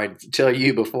look? Or I'd tell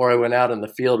you before I went out in the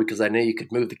field, because I knew you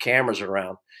could move the cameras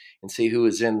around and see who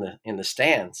was in the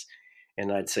stands.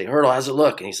 And I'd say, Hurdle, how's it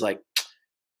look? And he's like,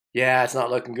 yeah, it's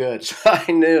not looking good. So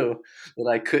I knew that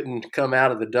I couldn't come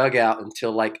out of the dugout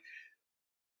until like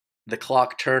the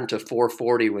clock turned to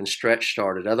 4:40 when stretch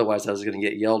started. Otherwise, I was going to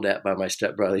get yelled at by my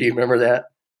stepbrother. You remember that?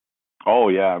 Oh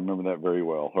yeah, I remember that very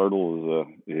well. Hurdle was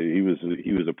he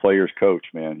was a player's coach,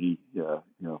 man. He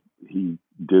he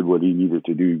did what he needed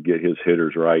to do to get his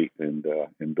hitters right and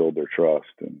build their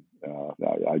trust. And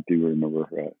I do remember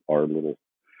our little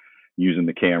using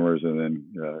the cameras, and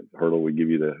then Hurdle would give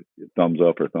you the thumbs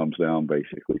up or thumbs down,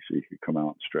 basically, so you could come out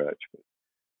and stretch. But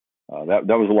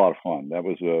that was a lot of fun. That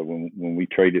was when we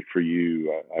traded for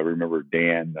you. I remember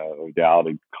Dan O'Dowd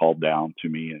had called down to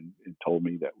me and told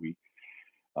me that we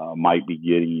might be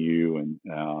getting you,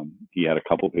 and he had a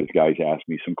couple of his guys ask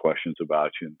me some questions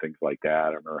about you and things like that. I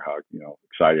remember how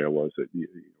excited I was that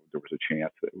there was a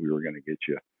chance that we were going to get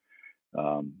you.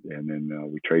 And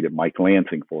then we traded Mike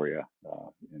Lansing for you,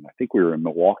 and I think we were in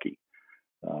Milwaukee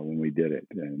when we did it,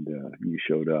 and you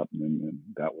showed up, and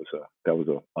that was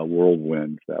a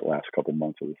whirlwind that last couple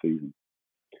months of the season.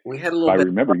 We had a little. I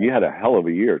remember you had a hell of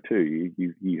a year too.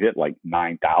 You hit like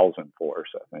 9,000 for us.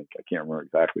 I think I can't remember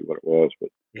exactly what it was, but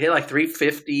you hit like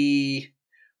 350.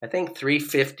 I think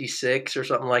 356 or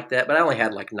something like that. But I only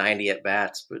had like 90 at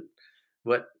bats. But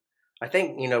what I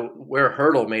think where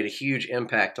Hurdle made a huge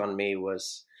impact on me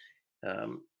was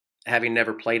having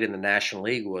never played in the National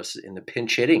League was in the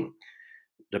pinch hitting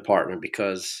department,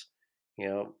 because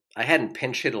I hadn't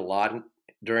pinch hit a lot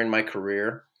during my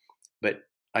career, but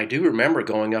I do remember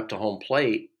going up to home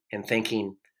plate and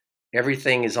thinking,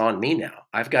 everything is on me now.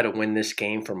 I've got to win this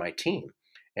game for my team,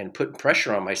 and putting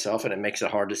pressure on myself, and it makes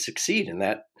it hard to succeed in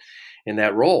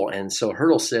that role. And so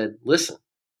Hurdle said, listen,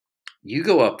 you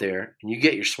go up there and you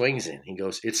get your swings in. He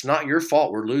goes, it's not your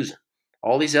fault we're losing.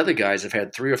 All these other guys have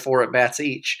had 3 or 4 at-bats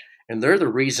each, and they're the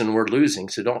reason we're losing.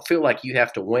 So don't feel like you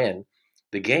have to win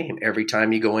the game every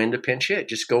time you go in to pinch hit.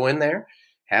 Just go in there,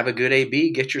 have a good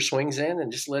AB, get your swings in,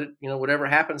 and just let it, whatever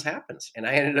happens, happens. And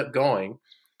I ended up going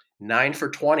 9 for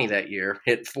 20 that year,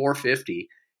 hit 450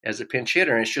 as a pinch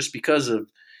hitter. And it's just because of,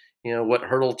 what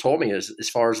Hurdle told me as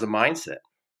far as the mindset.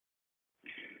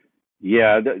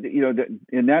 Yeah,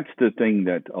 and that's the thing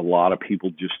that a lot of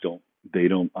people just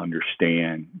don't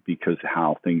understand, because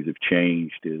how things have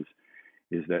changed is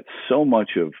that so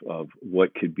much of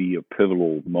what could be a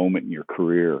pivotal moment in your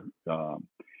career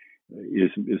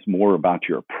is more about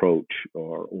your approach,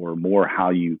 or more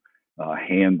how you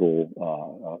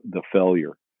handle the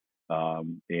failure.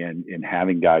 And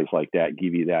having guys like that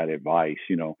give you that advice,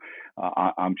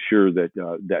 I'm sure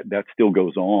that still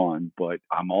goes on, but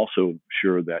I'm also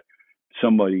sure that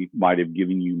somebody might have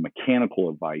given you mechanical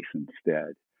advice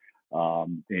instead.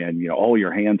 And oh,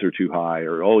 your hands are too high,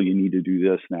 or oh, you need to do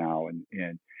this now.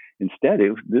 And instead,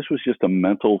 this was just a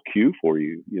mental cue for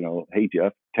you. Hey,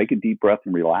 Jeff, take a deep breath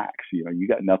and relax. You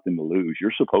got nothing to lose.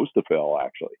 You're supposed to fail,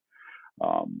 actually.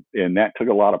 And that took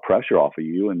a lot of pressure off of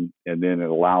you, and then it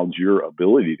allowed your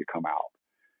ability to come out.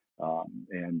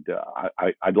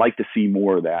 I'd like to see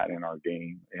more of that in our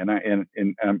game. And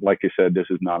like I said, this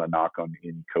is not a knock on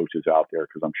any coaches out there,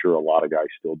 because I'm sure a lot of guys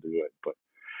still do it,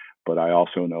 but I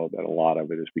also know that a lot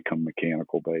of it has become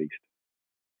mechanical based.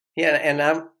 Yeah, and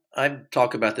I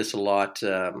talk about this a lot.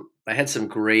 I had some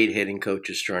great hitting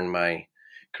coaches during my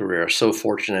career. So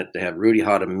fortunate to have Rudy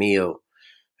Jaramillo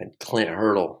and Clint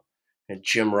Hurdle and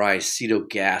Jim Rice, Cito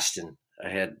Gaston. I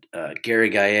had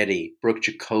Gary Gaetti, Brooke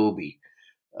Jacoby,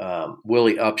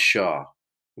 Willie Upshaw.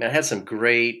 I had some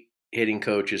great hitting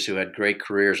coaches who had great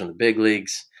careers in the big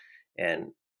leagues.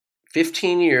 And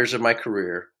 15 years of my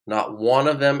career, not one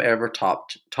of them ever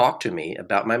talked to me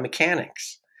about my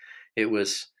mechanics. It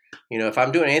was, if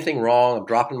I'm doing anything wrong, I'm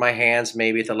dropping my hands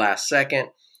maybe at the last second,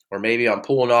 or maybe I'm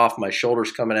pulling off, my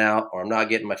shoulder's coming out, or I'm not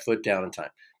getting my foot down in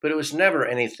time. But it was never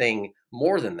anything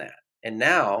more than that. And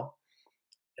now,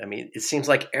 it seems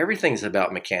like everything's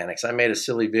about mechanics. I made a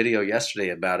silly video yesterday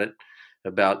about it,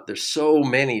 about there's so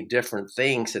many different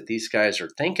things that these guys are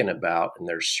thinking about in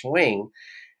their swing.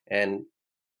 And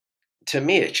to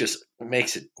me, it just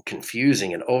makes it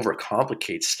confusing and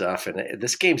overcomplicates stuff. And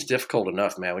this game's difficult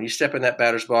enough, man. When you step in that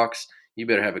batter's box, you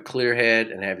better have a clear head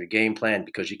and have your game plan,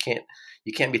 because you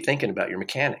can't be thinking about your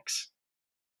mechanics.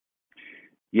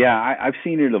 Yeah, I've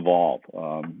seen it evolve.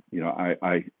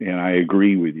 I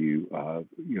agree with you.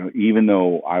 Even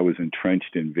though I was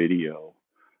entrenched in video,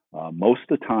 most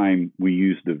of the time we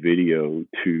use the video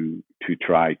to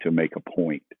try to make a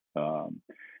point.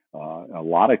 A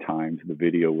lot of times the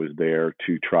video was there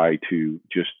to try to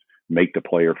just make the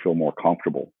player feel more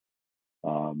comfortable.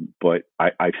 But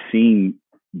I've seen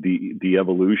the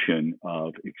evolution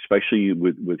of, especially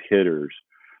with hitters,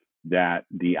 that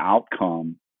the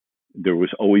outcome, there was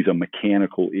always a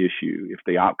mechanical issue. If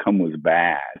the outcome was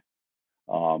bad,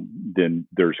 then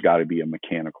there's got to be a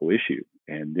mechanical issue.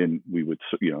 And then we would,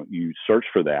 you search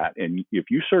for that. And if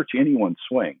you search anyone's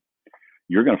swing,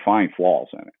 you're going to find flaws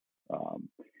in it.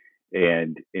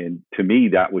 And to me,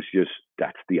 that's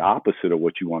the opposite of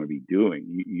what you want to be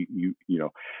doing.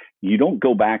 You don't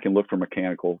go back and look for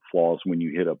mechanical flaws when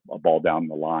you hit a ball down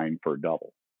the line for a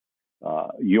double.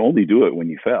 You only do it when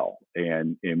you fail,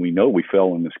 and we know we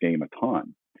fail in this game a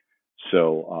ton.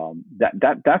 So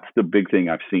that's the big thing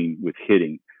I've seen with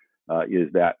hitting,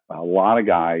 is that a lot of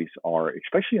guys are,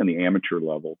 especially on the amateur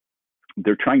level,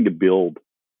 they're trying to build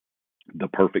the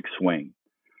perfect swing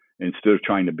instead of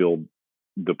trying to build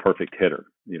the perfect hitter.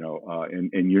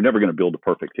 And you're never going to build a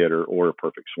perfect hitter or a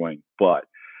perfect swing. But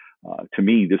to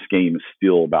me, this game is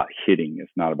still about hitting.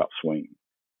 It's not about swinging.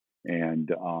 And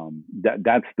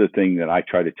that's the thing that I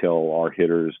try to tell our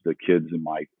hitters, the kids in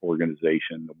my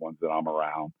organization, the ones that I'm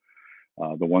around,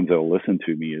 the ones that will listen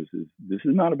to me, is this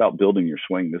is not about building your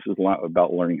swing. This is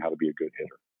about learning how to be a good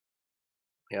hitter.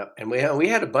 Yeah, and we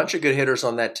had a bunch of good hitters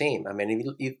on that team.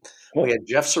 We had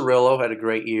Jeff Cirillo had a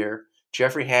great year.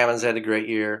 Jeffrey Hammonds had a great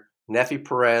year. Neffy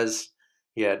Perez.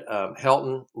 He had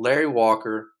Helton, Larry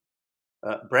Walker.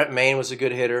 Brent Main was a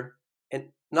good hitter. And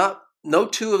no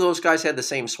two of those guys had the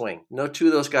same swing. No two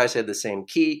of those guys had the same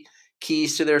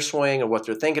keys to their swing or what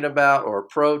they're thinking about or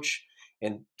approach.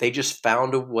 And they just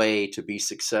found a way to be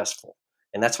successful.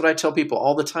 And that's what I tell people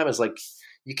all the time, is like,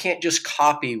 you can't just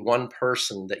copy one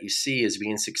person that you see as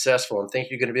being successful and think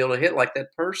you're going to be able to hit like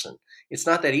that person. It's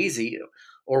not that easy.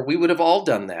 Or we would have all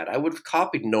done that. I would have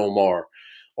copied Nomar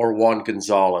or Juan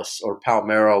Gonzalez or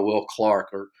Palmeiro, Will Clark,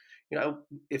 or,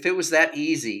 if it was that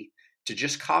easy to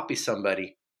just copy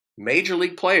somebody, major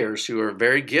league players who are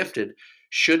very gifted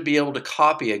should be able to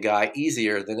copy a guy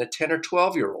easier than a 10 or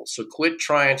 12-year-old. So quit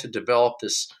trying to develop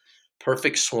this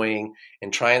perfect swing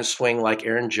and try and swing like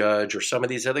Aaron Judge or some of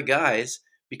these other guys,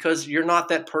 because you're not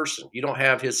that person. You don't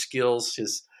have his skills,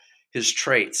 his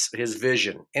traits, his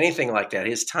vision, anything like that,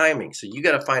 his timing. So you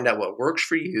got to find out what works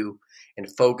for you and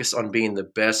focus on being the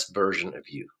best version of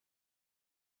you.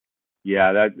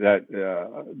 Yeah, that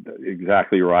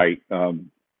exactly right.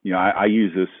 I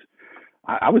use this.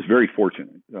 I was very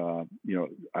fortunate.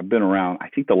 I've been around. I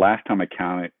think the last time I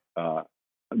counted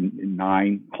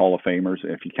 9 Hall of Famers.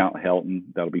 If you count Helton,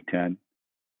 that'll be 10.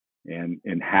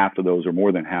 And half of those, or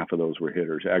more than half of those, were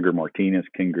hitters. Edgar Martinez,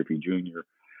 King Griffey Jr.,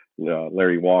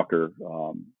 Larry Walker,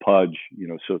 Pudge.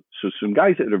 So some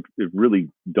guys that have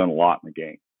really done a lot in the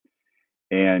game.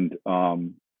 And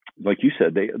like you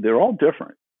said, they're all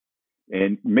different.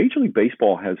 And Major League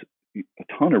Baseball has a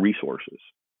ton of resources.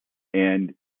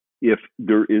 And if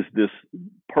there is this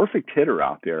perfect hitter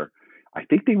out there, I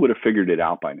think they would have figured it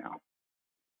out by now.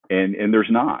 And there's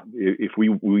not. If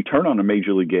we turn on a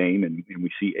Major League game and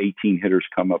we see 18 hitters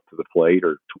come up to the plate,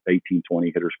 or 18,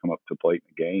 20 hitters come up to the plate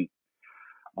in the game,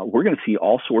 we're going to see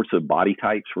all sorts of body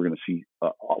types. We're going to see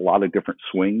a lot of different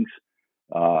swings.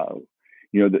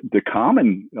 The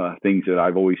common things that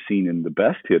I've always seen in the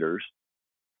best hitters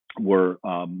were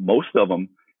most of them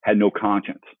had no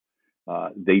conscience.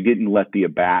 They didn't let the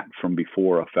at-bat from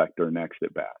before affect their next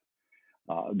at-bat.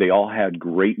 They all had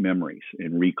great memories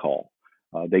and recall.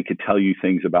 They could tell you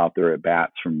things about their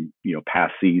at-bats from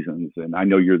past seasons, and I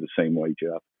know you're the same way,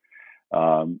 Jeff.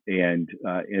 And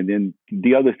then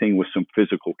the other thing was some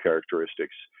physical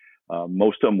characteristics.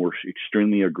 Most of them were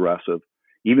extremely aggressive.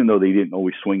 Even though they didn't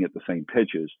always swing at the same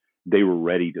pitches, they were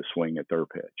ready to swing at their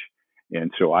pitch.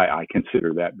 And so I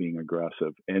consider that being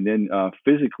aggressive. And then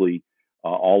physically,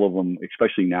 all of them,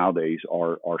 especially nowadays,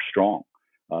 are strong.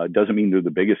 It doesn't mean they're the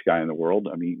biggest guy in the world.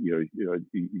 I mean,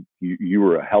 you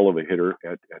were a hell of a hitter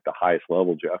at the highest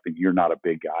level, Jeff, and you're not a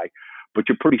big guy, but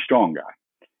you're a pretty strong guy.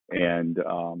 And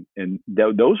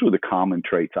those were the common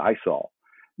traits I saw.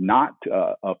 Not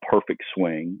a perfect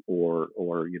swing or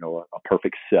a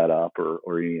perfect setup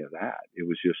or any of that. It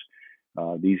was just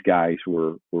these guys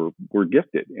were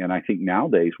gifted. And I think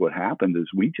nowadays what happened is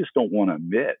we just don't want to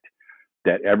admit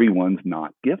that everyone's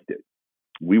not gifted.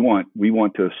 We want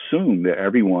to assume that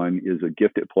everyone is a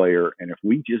gifted player, and if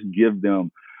we just give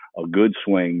them a good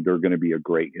swing, they're going to be a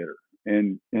great hitter.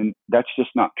 And that's just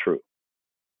not true.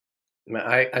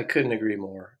 I couldn't agree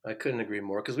more.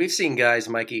 Because we've seen guys,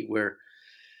 Mikey, where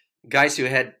guys who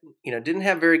had, didn't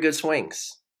have very good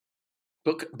swings.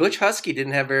 Butch Husky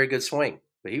didn't have very good swing,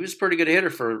 but he was a pretty good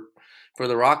hitter for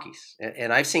the Rockies.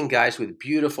 And I've seen guys with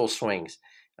beautiful swings.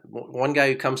 One guy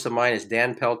who comes to mind is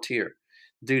Dan Peltier.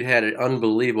 Dude had an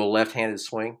unbelievable left-handed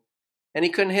swing, and he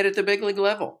couldn't hit at the big league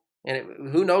level. And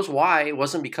who knows why? It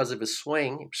wasn't because of his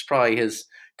swing. It was probably his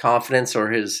confidence or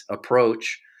his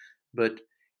approach. But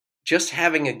just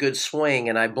having a good swing,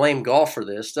 and I blame golf for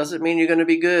this, doesn't mean you're going to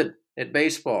be good at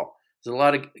baseball. There's a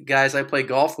lot of guys I play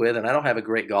golf with, and I don't have a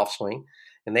great golf swing,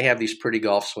 and they have these pretty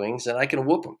golf swings, and I can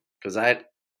whoop them because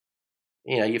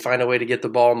you find a way to get the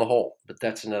ball in the hole. But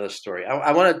that's another story.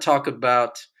 I want to talk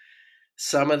about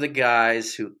some of the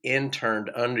guys who interned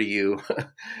under you,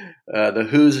 the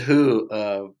who's who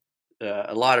of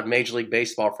a lot of Major League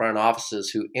Baseball front offices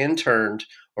who interned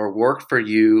or worked for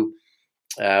you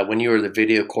when you were the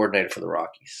video coordinator for the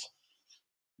Rockies.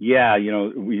 Yeah,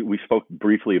 we spoke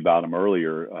briefly about him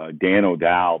earlier. Dan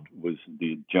O'Dowd was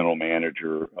the general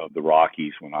manager of the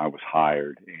Rockies when I was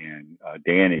hired, and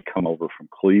Dan had come over from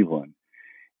Cleveland.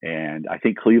 And I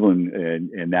think Cleveland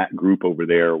and that group over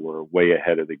there were way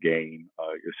ahead of the game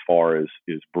as far as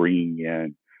bringing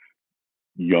in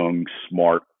young,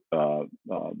 smart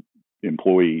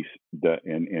employees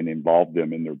and involve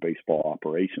them in their baseball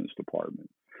operations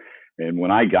department. And when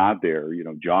I got there,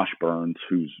 Josh Burns,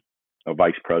 who's a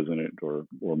vice president or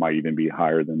might even be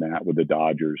higher than that with the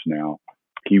Dodgers now,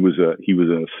 he was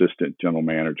an assistant general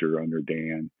manager under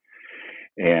Dan.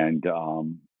 And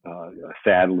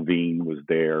Thad Levine was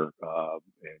there,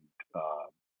 and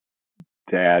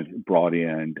Thad brought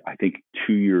in, I think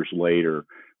 2 years later,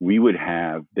 they would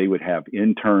have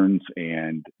interns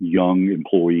and young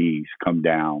employees come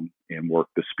down and work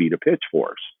the speed of pitch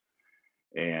for us.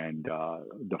 And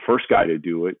the first guy to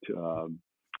do it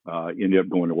ended up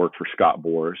going to work for Scott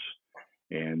Boras,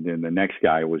 and then the next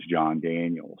guy was John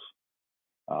Daniels.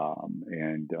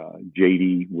 And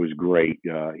JD was great.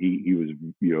 He was,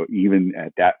 even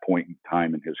at that point in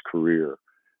time in his career,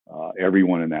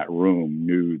 everyone in that room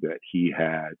knew that he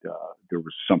had, there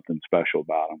was something special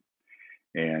about him.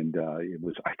 And it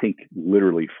was, I think,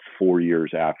 literally 4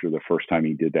 years after the first time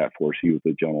he did that for us, he was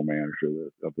the general manager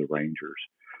of the Rangers.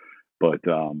 But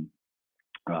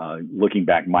Looking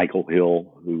back, Michael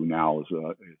Hill, who now is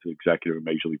the executive of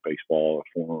Major League Baseball,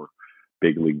 a former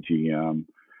big league GM,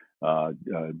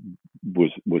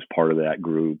 was part of that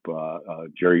group.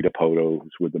 Jerry Dipoto,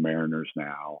 who's with the Mariners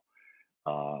now.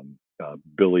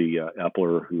 Billy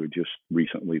Epler, who had just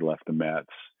recently left the Mets.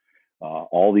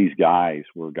 All these guys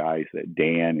were guys that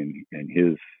Dan and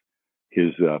his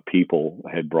people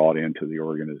had brought into the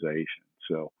organization.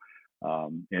 So,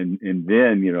 and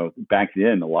then, you know, back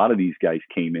then, a lot of these guys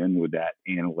came in with that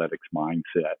analytics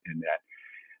mindset and that,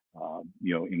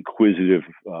 you know, inquisitive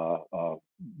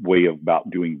way about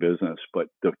doing business. But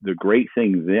the great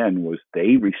thing then was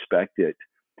they respected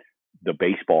the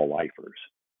baseball lifers.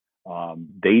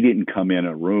 They didn't come in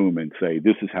a room and say,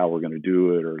 this is how we're going to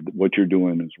do it, or what you're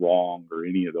doing is wrong, or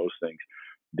any of those things.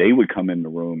 They would come in the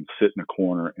room, sit in a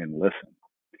corner and listen.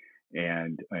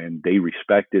 And they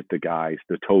respected the guys,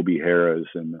 the Toby Harris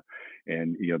and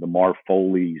you know, the Marv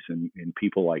Foleys and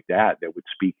people like that would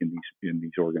speak in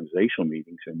these organizational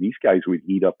meetings. And these guys would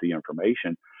eat up the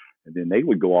information, and then they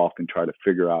would go off and try to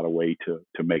figure out a way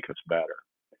to make us better.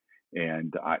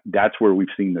 And that's where we've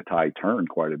seen the tide turn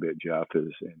quite a bit, Jeff,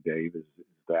 and Dave, is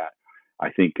that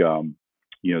I think,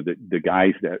 you know, the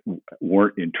guys that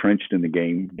weren't entrenched in the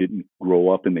game, didn't grow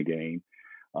up in the game.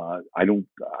 You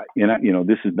know,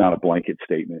 this is not a blanket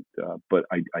statement, but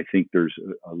I think there's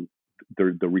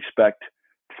the respect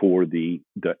for the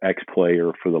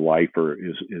ex-player, for the lifer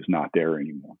is not there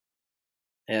anymore.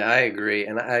 Yeah, I agree.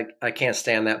 And I can't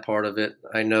stand that part of it.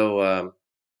 I know,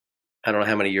 I don't know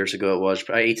how many years ago it was,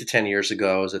 probably 8 to 10 years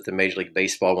ago, I was at the Major League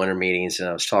Baseball winter meetings, and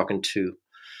I was talking to,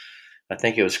 I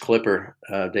think it was Clipper,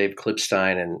 Dave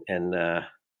Klipstein, and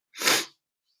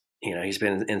you know, he's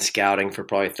been in scouting for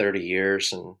probably 30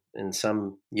 years, and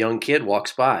some young kid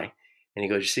walks by, and he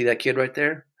goes, "You see that kid right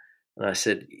there?" And I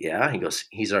said, "Yeah." He goes,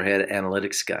 "He's our head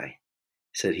analytics guy."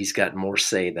 He said, "He's got more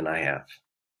say than I have,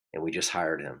 and we just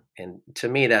hired him." And to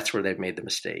me, that's where they've made the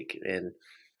mistake. And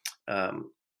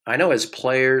I know as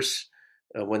players,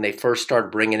 when they first started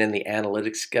bringing in the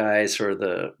analytics guys,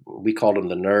 or we called them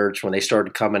the nerds, when they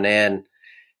started coming in,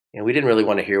 and we didn't really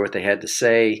want to hear what they had to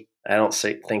say. I don't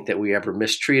think that we ever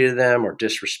mistreated them or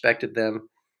disrespected them.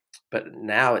 But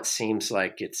now it seems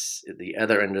like it's the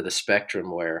other end of the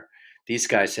spectrum, where these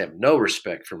guys have no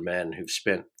respect for men who've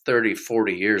spent 30,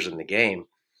 40 years in the game.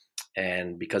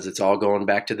 And because it's all going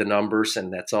back to the numbers,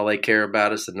 and that's all they care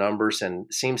about is the numbers. And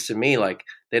it seems to me like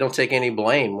they don't take any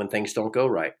blame when things don't go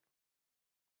right.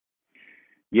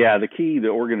 Yeah, the key, the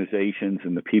organizations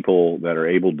and the people that are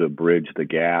able to bridge the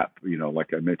gap, you know, like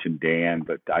I mentioned Dan,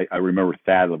 but I remember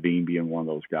Thad Levine being one of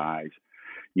those guys.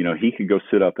 You know, he could go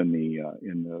sit up in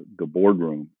the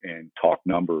boardroom and talk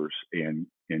numbers and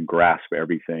grasp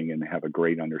everything and have a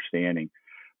great understanding.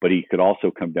 But he could also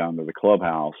come down to the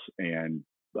clubhouse and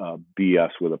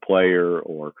BS with a player,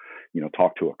 or, you know,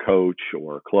 talk to a coach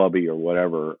or a clubby or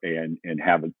whatever, and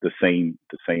have the same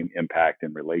impact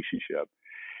and relationship.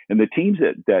 And the teams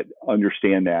that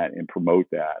understand that and promote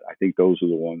that, I think those are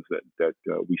the ones that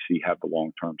we see have the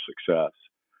long-term success.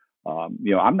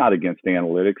 You know, I'm not against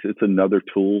analytics. It's another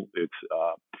tool.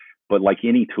 But like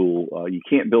any tool, you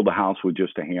can't build a house with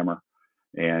just a hammer.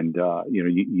 And you know,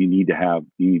 you need to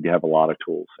have a lot of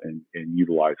tools and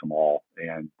utilize them all.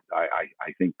 And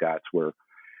I think that's where,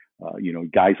 you know,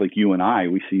 guys like you and I,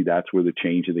 we see that's where the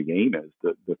change of the game is.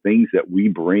 The things that we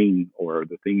bring, or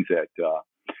the things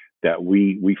that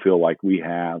we feel like we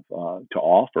have to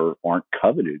offer, aren't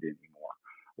coveted anymore,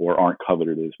 or aren't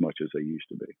coveted as much as they used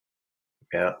to be.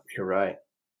 Yeah, you're right.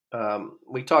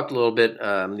 We talked a little bit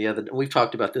we've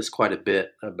talked about this quite a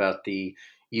bit, about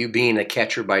you being a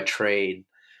catcher by trade.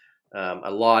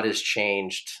 A lot has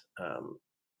changed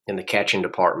in the catching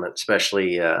department,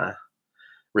 especially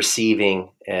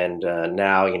receiving, and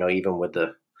now, you know, even with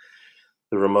the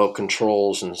remote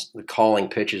controls and the calling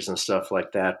pitches and stuff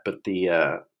like that. But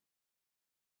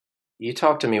you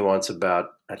talked to me once about,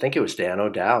 I think it was Dan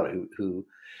O'Dowd who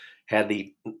had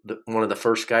one of the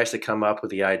first guys to come up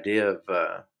with the idea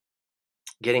of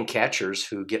getting catchers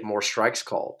who get more strikes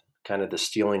called, kind of the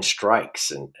stealing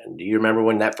strikes. And do you remember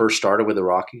when that first started with the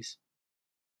Rockies?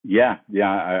 Yeah.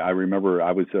 I remember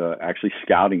I was actually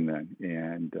scouting then,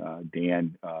 and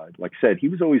Dan, like I said, he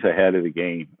was always ahead of the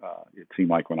game. It seemed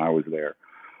like when I was there,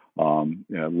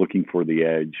 looking for the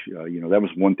edge. You know, that was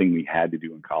one thing we had to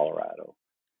do in Colorado.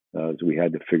 So we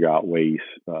had to figure out ways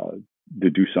to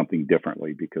do something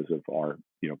differently, because of our,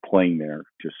 you know, playing there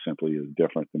just simply is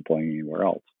different than playing anywhere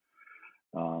else.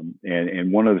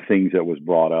 And one of the things that was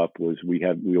brought up was we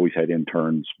always had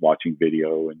interns watching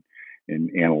video and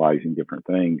analyzing different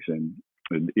things, and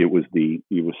it was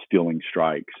stealing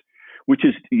strikes, which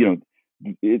is, you know,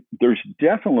 there's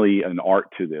definitely an art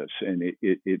to this, and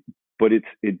but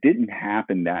it didn't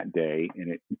happen that day,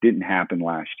 and it didn't happen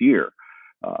last year.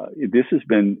 This has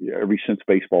been ever since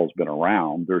baseball's been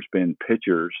around. There's been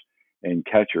pitchers and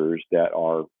catchers that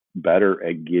are better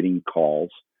at getting calls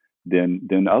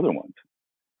than other ones.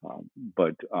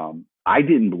 But I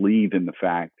didn't believe in the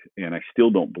fact, and I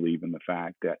still don't believe in the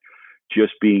fact that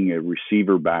just being a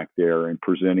receiver back there and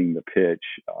presenting the pitch,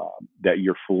 that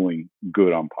you're fooling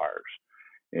good umpires.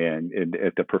 And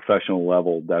at the professional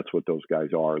level, that's what those guys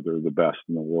are. They're the best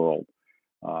in the world.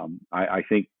 I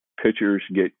think pitchers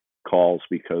get calls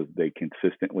because they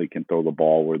consistently can throw the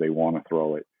ball where they want to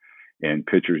throw it, and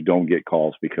pitchers don't get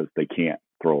calls because they can't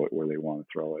throw it where they want to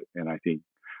throw it. And I think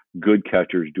good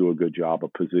catchers do a good job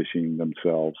of positioning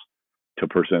themselves to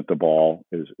present the ball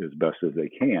as best as they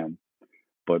can.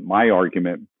 But my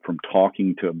argument from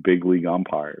talking to big league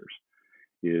umpires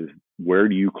is, where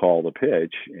do you call the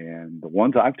pitch? And the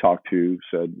ones I've talked to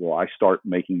said, well, I start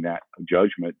making that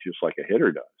judgment just like a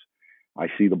hitter does. I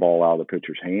see the ball out of the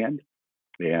pitcher's hand,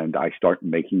 and I start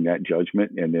making that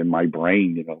judgment, and then my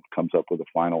brain, comes up with a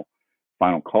final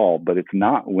call. But it's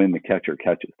not when the catcher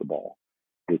catches the ball;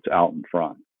 it's out in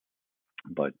front.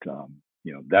 But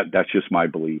that's just my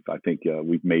belief. I think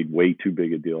we've made way too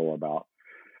big a deal about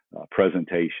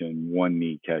presentation, one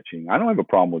knee catching. I don't have a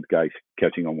problem with guys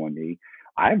catching on one knee.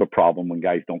 I have a problem when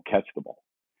guys don't catch the ball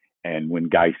and when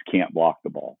guys can't block the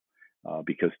ball.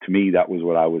 Because to me, that was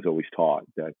what I was always taught,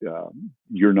 that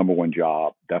your number one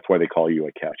job, that's why they call you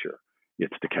a catcher.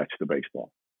 It's to catch the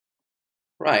baseball.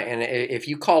 Right. And if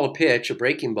you call a pitch a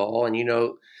breaking ball, and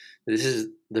this is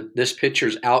this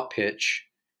pitcher's out pitch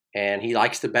and he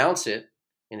likes to bounce it,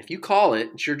 and if you call it,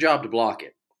 it's your job to block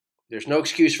it. There's no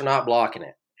excuse for not blocking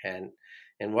it.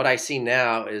 And what I see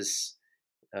now is,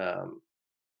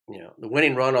 the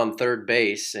winning run on third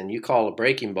base, and you call a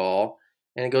breaking ball,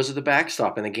 and it goes to the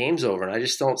backstop, and the game's over. And I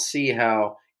just don't see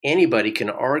how anybody can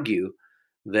argue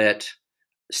that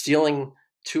stealing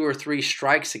 2 or 3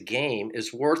 strikes a game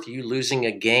is worth you losing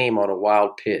a game on a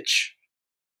wild pitch.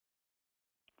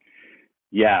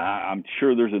 Yeah, I'm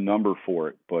sure there's a number for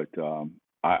it, but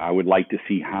I would like to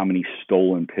see how many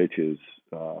stolen pitches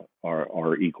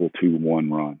are equal to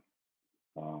 1 run.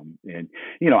 And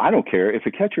I don't care if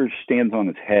a catcher stands on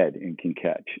his head and can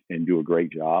catch and do a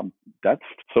great job. That's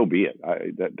so be it.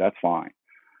 That's fine.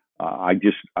 I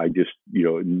just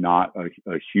not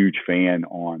a huge fan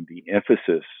on the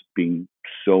emphasis being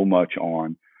so much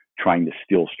on trying to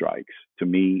steal strikes. To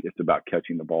me, it's about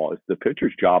catching the ball. It's the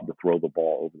pitcher's job to throw the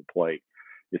ball over the plate.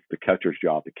 It's the catcher's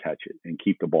job to catch it and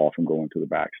keep the ball from going to the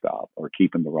backstop or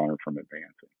keeping the runner from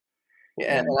advancing.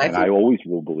 Yeah, and I always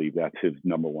will believe that's his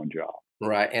number one job.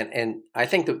 Right. And I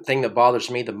think the thing that bothers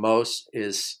me the most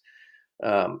is,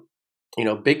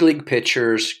 big league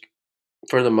pitchers,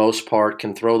 for the most part,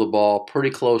 can throw the ball pretty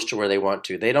close to where they want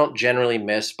to. They don't generally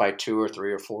miss by 2 or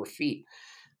 3 or 4 feet.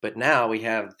 But now we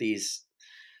have these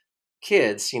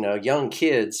kids, young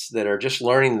kids that are just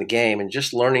learning the game and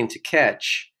just learning to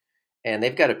catch. And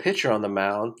they've got a pitcher on the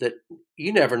mound that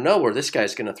you never know where this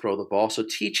guy's going to throw the ball. So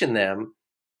teaching them,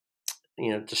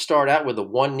 to start out with a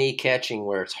one knee catching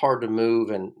where it's hard to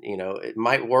move, and, it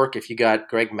might work if you got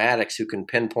Greg Maddux who can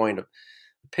pinpoint a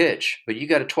pitch, but you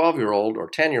got a 12-year-old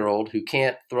or 10-year-old who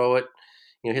can't throw it,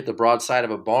 hit the broadside of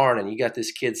a barn, and you got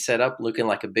this kid set up looking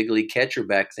like a big league catcher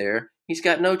back there. He's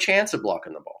got no chance of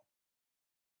blocking the ball.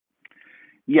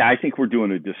 Yeah, I think we're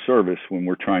doing a disservice when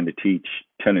we're trying to teach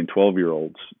 10 and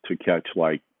 12-year-olds to catch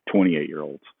like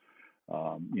 28-year-olds.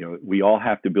 We all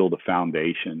have to build a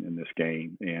foundation in this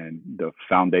game, and the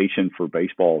foundation for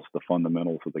baseball is the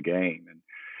fundamentals of the game.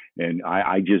 And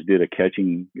I just did a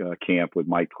catching camp with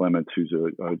Mike Clements, who's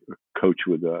a coach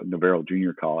with Navarro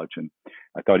Junior College, and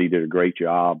I thought he did a great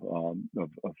job of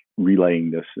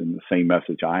relaying this. And the same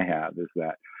message I have is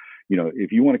that,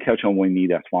 if you want to catch on one knee,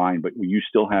 that's fine, but you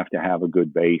still have to have a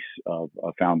good base of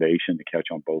a foundation to catch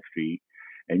on both feet.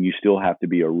 And you still have to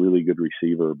be a really good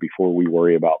receiver before we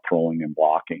worry about throwing and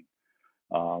blocking.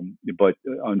 But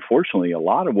unfortunately, a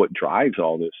lot of what drives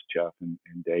all this, Jeff and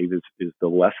Dave, is the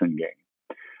lesson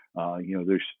game.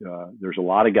 There's a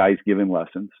lot of guys giving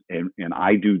lessons, and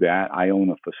I do that. I own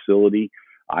a facility.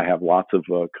 I have lots of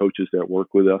coaches that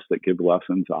work with us that give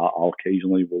lessons. I'll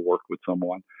occasionally will work with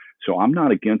someone. So I'm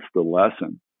not against the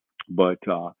lesson, but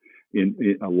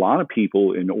in a lot of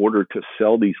people, in order to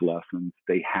sell these lessons,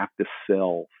 they have to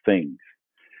sell things.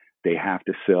 They have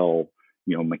to sell,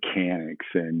 mechanics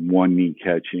and one knee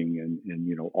catching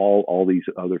and all these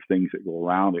other things that go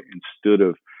around it, instead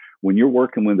of when you're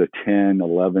working with a 10,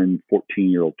 11,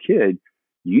 14-year-old kid,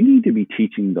 you need to be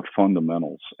teaching the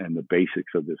fundamentals and the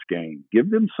basics of this game. Give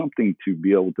them something to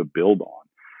be able to build on,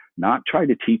 not try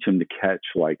to teach them to catch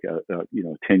like a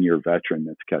 10-year veteran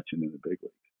that's catching in the big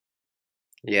league.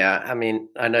 Yeah, I mean,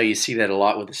 I know you see that a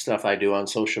lot with the stuff I do on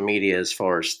social media as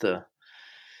far as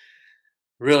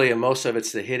really, and most of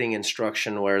it's the hitting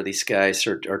instruction where these guys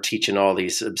are teaching all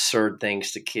these absurd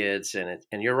things to kids.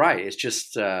 And you're right. It's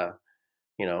just,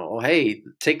 oh, hey,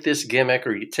 take this gimmick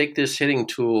or you take this hitting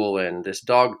tool and this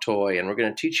dog toy, and we're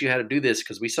going to teach you how to do this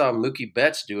because we saw Mookie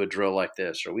Betts do a drill like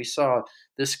this, or we saw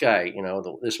this guy,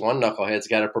 this one knucklehead's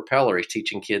got a propeller. He's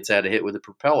teaching kids how to hit with a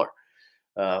propeller.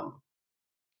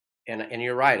 And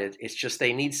you're right. It's just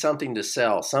they need something to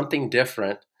sell, something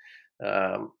different.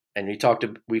 And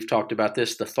we've talked about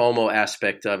this, the FOMO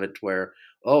aspect of it, where,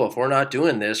 if we're not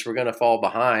doing this, we're going to fall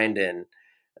behind. And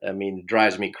I mean, it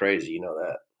drives me crazy. You know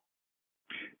that.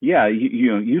 Yeah,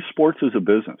 use sports as a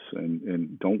business,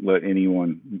 and don't let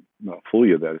anyone fool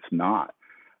you that it's not.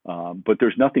 But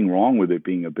there's nothing wrong with it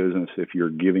being a business if you're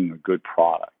giving a good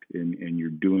product and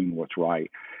you're doing what's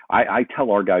right. I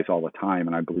tell our guys all the time,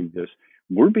 and I believe this,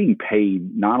 we're being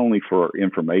paid not only for our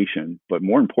information, but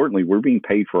more importantly, we're being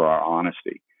paid for our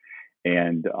honesty.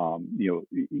 And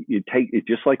it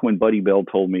just like when Buddy Bell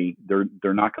told me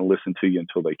they're not going to listen to you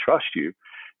until they trust you.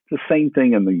 The same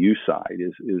thing on the youth side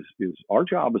is our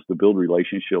job is to build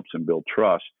relationships and build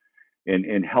trust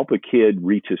and help a kid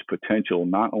reach his potential,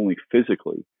 not only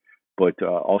physically, but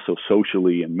also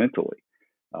socially and mentally.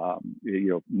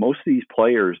 Most of these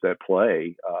players that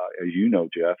play, as you know,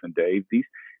 Jeff and Dave,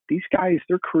 these guys,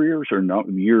 their careers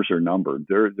years are numbered.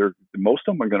 Most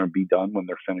of them are going to be done when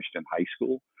they're finished in high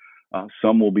school.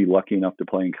 Some will be lucky enough to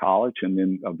play in college, and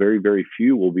then a very, very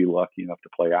few will be lucky enough to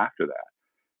play after that.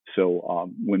 So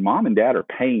when mom and dad are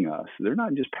paying us, they're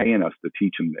not just paying us to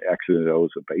teach them the X's and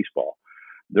O's of baseball.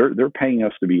 They're paying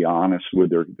us to be honest with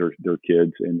their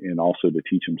kids and also to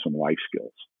teach them some life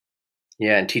skills.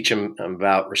 Yeah, and teach them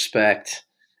about respect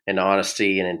and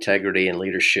honesty and integrity and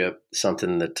leadership,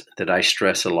 something that I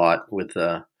stress a lot with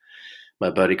my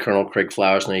buddy Colonel Craig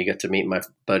Flowers. Now you get to meet my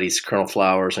buddies Colonel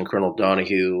Flowers and Colonel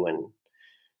Donahue,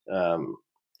 and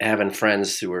having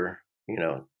friends who are,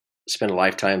 spend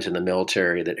lifetimes in the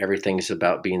military, that everything's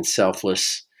about being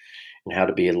selfless and how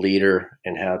to be a leader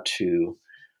and how to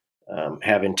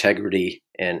have integrity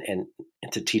and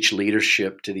to teach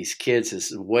leadership to these kids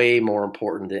is way more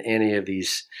important than any of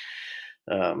these,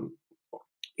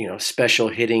 special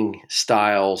hitting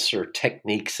styles or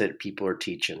techniques that people are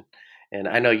teaching. And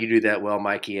I know you do that well,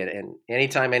 Mikey. And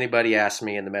anytime anybody asks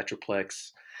me in the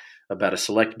Metroplex about a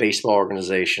select baseball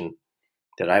organization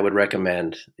that I would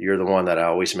recommend, you're the one that I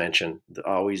always mention.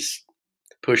 Always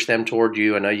push them toward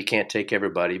you. I know you can't take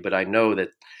everybody, but I know that,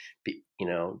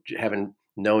 having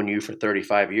known you for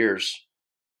 35 years,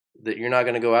 that you're not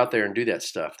going to go out there and do that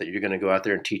stuff, that you're going to go out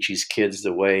there and teach these kids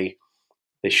the way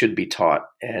they should be taught.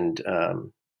 And,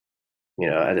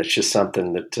 that's just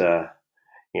something that,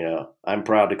 I'm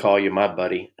proud to call you my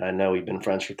buddy. I know we've been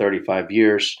friends for 35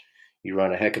 years. You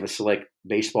run a heck of a select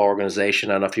baseball organization.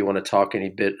 I don't know if you want to talk any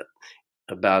bit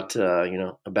about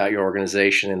your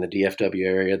organization in the DFW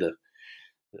area.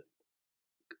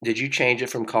 Did you change it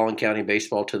from Collin County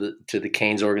Baseball to the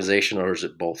Canes organization, or is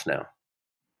it both now?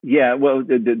 Yeah, well,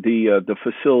 the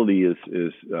facility is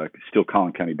still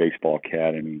Collin County Baseball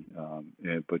Academy,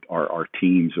 but our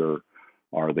teams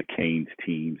are the Canes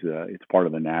teams. It's part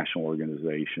of the national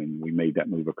organization. We made that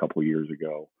move a couple of years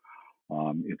ago.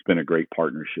 It's been a great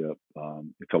partnership.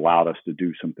 It's allowed us to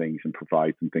do some things and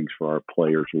provide some things for our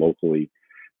players locally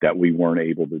that we weren't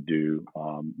able to do.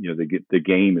 The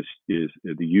game is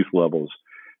the youth levels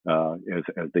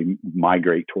as they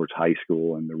migrate towards high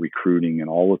school, and the recruiting and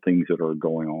all the things that are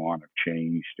going on have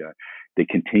changed. They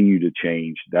continue to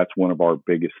change. That's one of our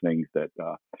biggest things that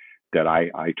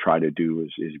I try to do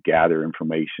is gather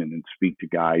information and speak to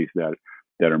guys that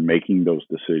are making those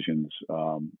decisions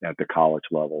at the college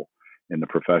level and the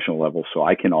professional level, so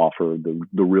I can offer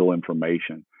the real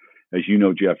information. As you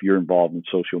know, Jeff, you're involved in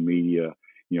social media.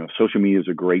 Social media is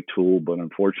a great tool, but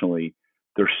unfortunately,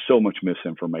 there's so much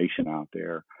misinformation out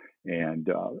there, and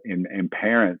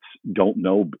parents don't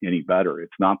know any better.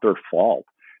 It's not their fault,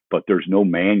 but there's no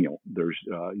manual. There's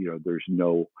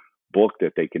no book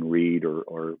that they can read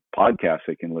or podcast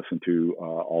they can listen to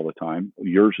all the time.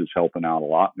 Yours is helping out a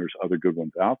lot, and there's other good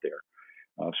ones out there.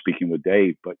 Speaking with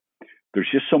Dave, but there's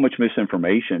just so much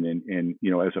misinformation, and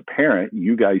as a parent,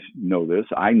 you guys know this.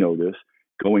 I know this.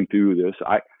 Going through this,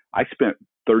 I spent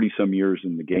 30 some years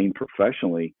in the game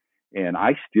professionally, and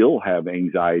I still have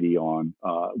anxiety on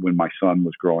when my son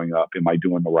was growing up. Am I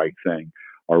doing the right thing?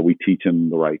 Are we teaching him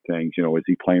the right things? Is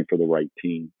he playing for the right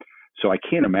team? So I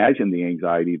can't imagine the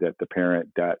anxiety that the parent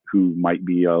who might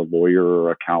be a lawyer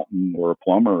or accountant or a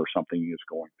plumber or something is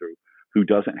going through, who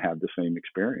doesn't have the same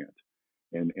experience.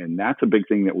 And that's a big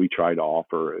thing that we try to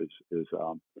offer is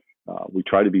we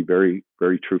try to be very,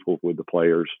 very truthful with the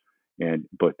players,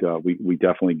 but we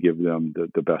definitely give them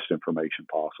the best information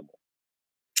possible.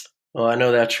 Well, I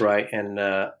know that's right, and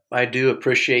I do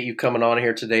appreciate you coming on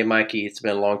here today, Mikey. It's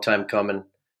been a long time coming.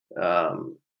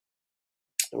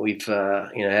 We've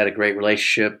had a great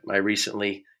relationship. I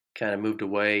recently kind of moved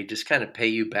away, just kind of pay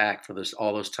you back for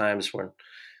all those times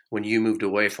when you moved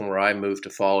away from where I moved to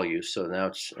follow you. So now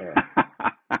it's your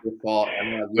fault. I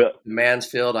moved to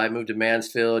Mansfield. I moved to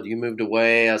Mansfield. You moved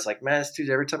away. I was like, man, this dude,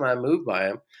 every time I move by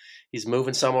him, he's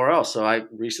moving somewhere else. So I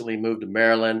recently moved to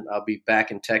Maryland. I'll be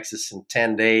back in Texas in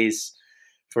 10 days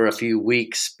for a few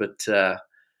weeks. But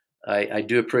I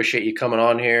do appreciate you coming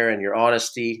on here and your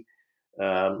honesty.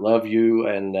 Love you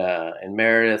and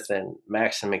Meredith and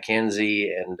Max and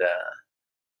Mackenzie. And,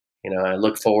 I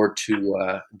look forward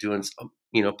to doing,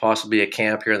 possibly a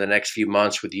camp here in the next few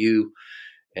months with you,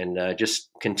 and just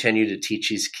continue to teach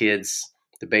these kids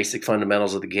the basic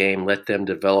fundamentals of the game, let them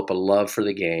develop a love for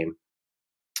the game,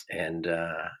 and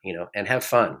and have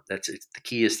fun. The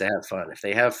key is to have fun. If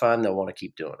they have fun, they'll want to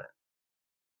keep doing it.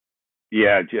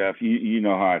 Yeah, Jeff, you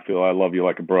know how I feel. I love you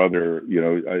like a brother.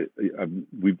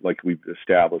 We've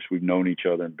established, we've known each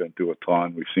other and been through a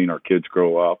ton. We've seen our kids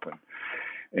grow up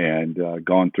and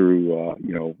gone through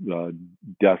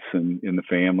deaths in the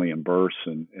family and births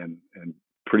and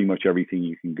pretty much everything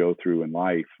you can go through in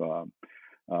life.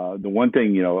 The one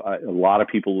thing, a lot of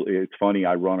people, it's funny,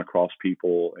 I run across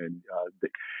people and,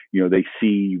 they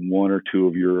see one or two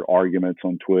of your arguments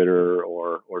on Twitter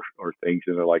or things,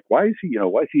 and they're like, why is he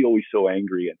always so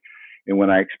angry? And when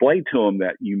I explain to them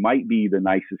that you might be the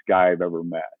nicest guy I've ever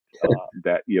met,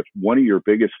 that if one of your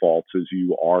biggest faults is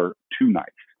you are too nice,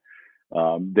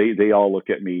 they all look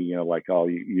at me, like, oh,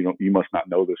 you must not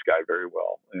know this guy very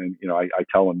well. And, I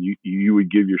tell them you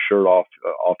would give your shirt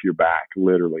off your back,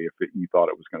 literally, if you thought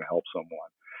it was going to help someone.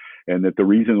 And that the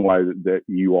reason why that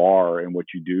you are and what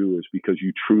you do is because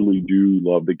you truly do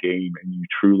love the game and you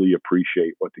truly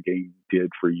appreciate what the game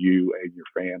did for you and your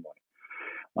family.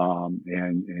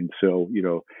 And so,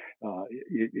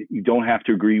 you don't have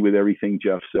to agree with everything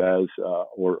Jeff says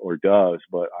or does,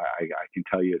 but I can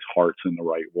tell you his heart's in the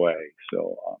right way.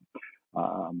 So,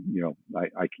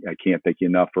 I can't thank you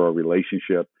enough for our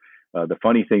relationship. The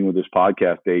funny thing with this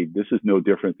podcast, Dave, this is no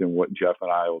different than what Jeff and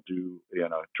I will do in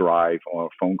a drive on a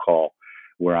phone call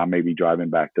where I may be driving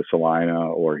back to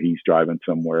Salina or he's driving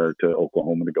somewhere to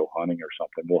Oklahoma to go hunting or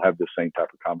something. We'll have the same type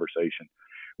of conversation.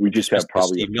 We just have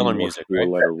probably a few more music,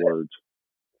 four-letter words.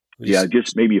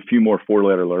 Just maybe a few more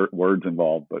four-letter words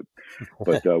involved, but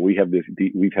we've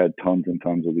had tons and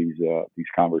tons of these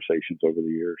conversations over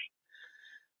the years.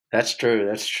 That's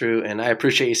true, and I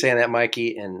appreciate you saying that,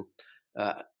 Mikey. And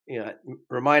it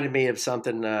reminded me of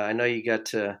something. I know you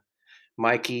got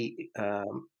Mikey.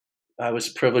 I was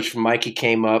privileged when Mikey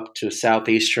came up to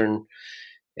Southeastern,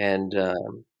 and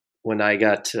when I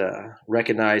got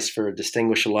recognized for a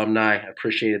distinguished alumni, I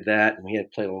appreciated that. And we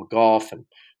had played a little golf, and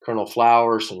Colonel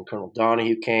Flowers and Colonel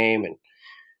Donahue came, and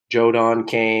Joe Don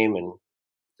came, and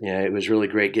it was really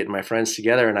great getting my friends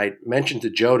together. And I mentioned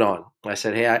to Joe Don, I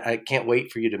said, hey, I can't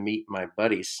wait for you to meet my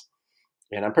buddies.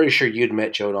 And I'm pretty sure you'd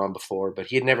met Joe Don before, but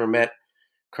he had never met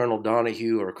Colonel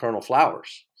Donahue or Colonel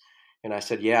Flowers. And I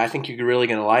said, yeah, I think you're really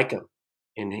going to like him.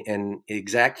 And the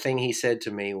exact thing he said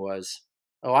to me was,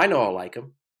 oh, I know I'll like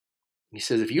him. He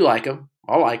says, if you like him,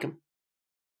 I'll like him.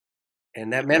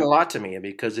 And that meant a lot to me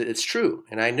because it's true.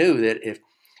 And I knew that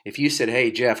if you said,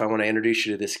 hey, Jeff, I want to introduce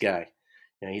you to this guy,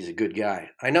 he's a good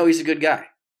guy. I know he's a good guy.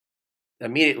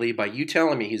 Immediately, by you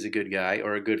telling me he's a good guy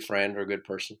or a good friend or a good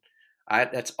person,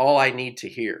 that's all I need to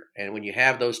hear. And when you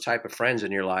have those type of friends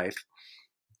in your life,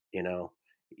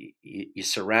 you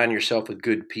surround yourself with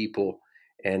good people,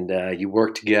 and you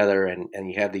work together, and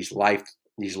you have these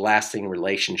lasting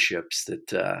relationships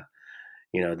that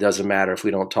it doesn't matter if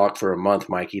we don't talk for a month,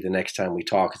 Mikey. The next time we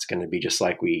talk, it's going to be just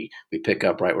like we pick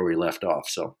up right where we left off.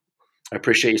 So I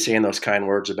appreciate you saying those kind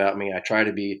words about me. I try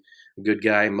to be a good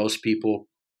guy. Most people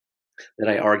that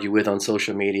I argue with on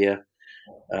social media,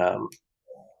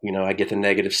 I get the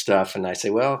negative stuff, and I say,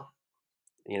 well,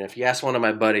 if you ask one of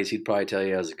my buddies, he'd probably tell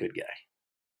you I was a good guy.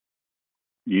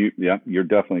 You're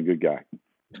definitely a good guy.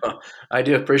 I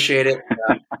do appreciate it.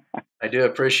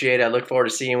 I look forward to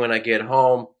seeing you when I get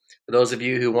home. For those of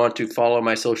you who want to follow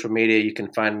my social media, you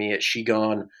can find me at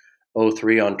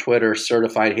Shigon03 on Twitter,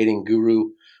 Certified Hitting Guru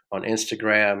on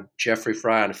Instagram, Jeffrey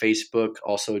Frye on Facebook,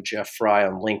 also Jeff Frye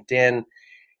on LinkedIn.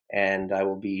 And I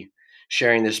will be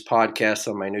sharing this podcast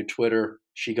on my new Twitter,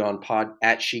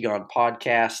 at She Gone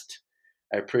Podcast.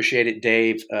 I appreciate it,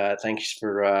 Dave. Thanks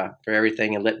for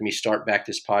everything and letting me start back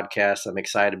this podcast. I'm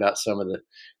excited about some of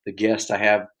the guests I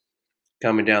have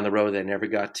coming down the road that never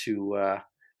got to,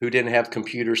 who didn't have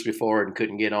computers before and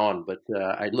couldn't get on. But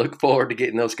I look forward to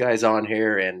getting those guys on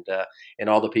here and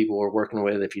all the people we're working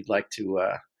with. If you'd like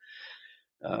to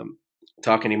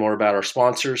talk any more about our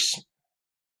sponsors.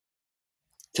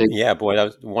 Yeah, boy, that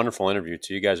was a wonderful interview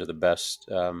too. You guys are the best.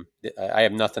 I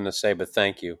have nothing to say but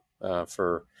thank you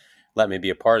for letting me be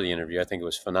a part of the interview. I think it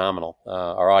was phenomenal.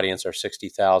 Our audience, our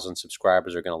 60,000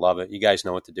 subscribers are going to love it. You guys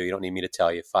know what to do. You don't need me to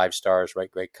tell you. 5 stars,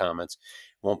 write great comments.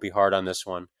 Won't be hard on this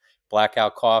one.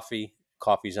 Blackout Coffee.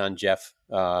 Coffee's on Jeff.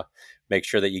 Make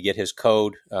sure that you get his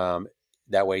code.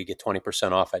 That way you get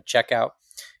 20% off at checkout.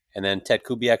 And then Ted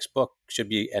Kubiak's book should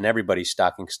be in everybody's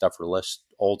stocking stuffer list,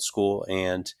 Old School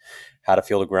and How to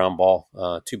Field a Ground Ball.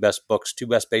 2 best books, 2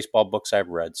 best baseball books I've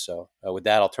read. So with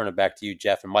that, I'll turn it back to you,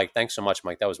 Jeff. And Mike, thanks so much,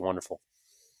 Mike. That was wonderful.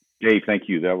 Dave, thank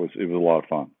you. It was a lot of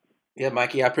fun. Yeah,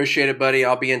 Mikey, I appreciate it, buddy.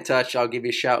 I'll be in touch. I'll give you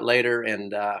a shout later.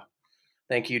 And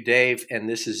thank you, Dave. And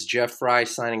this is Jeff Frye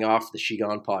signing off the She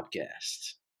Gone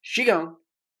Podcast. She Gone.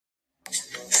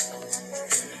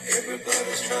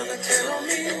 Everybody's trying to tell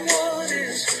me what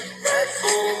is right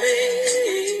for me.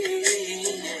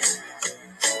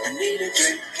 I need a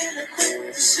drink and a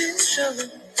quick decision.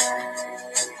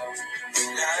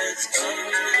 Now it's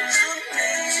coming to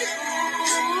me.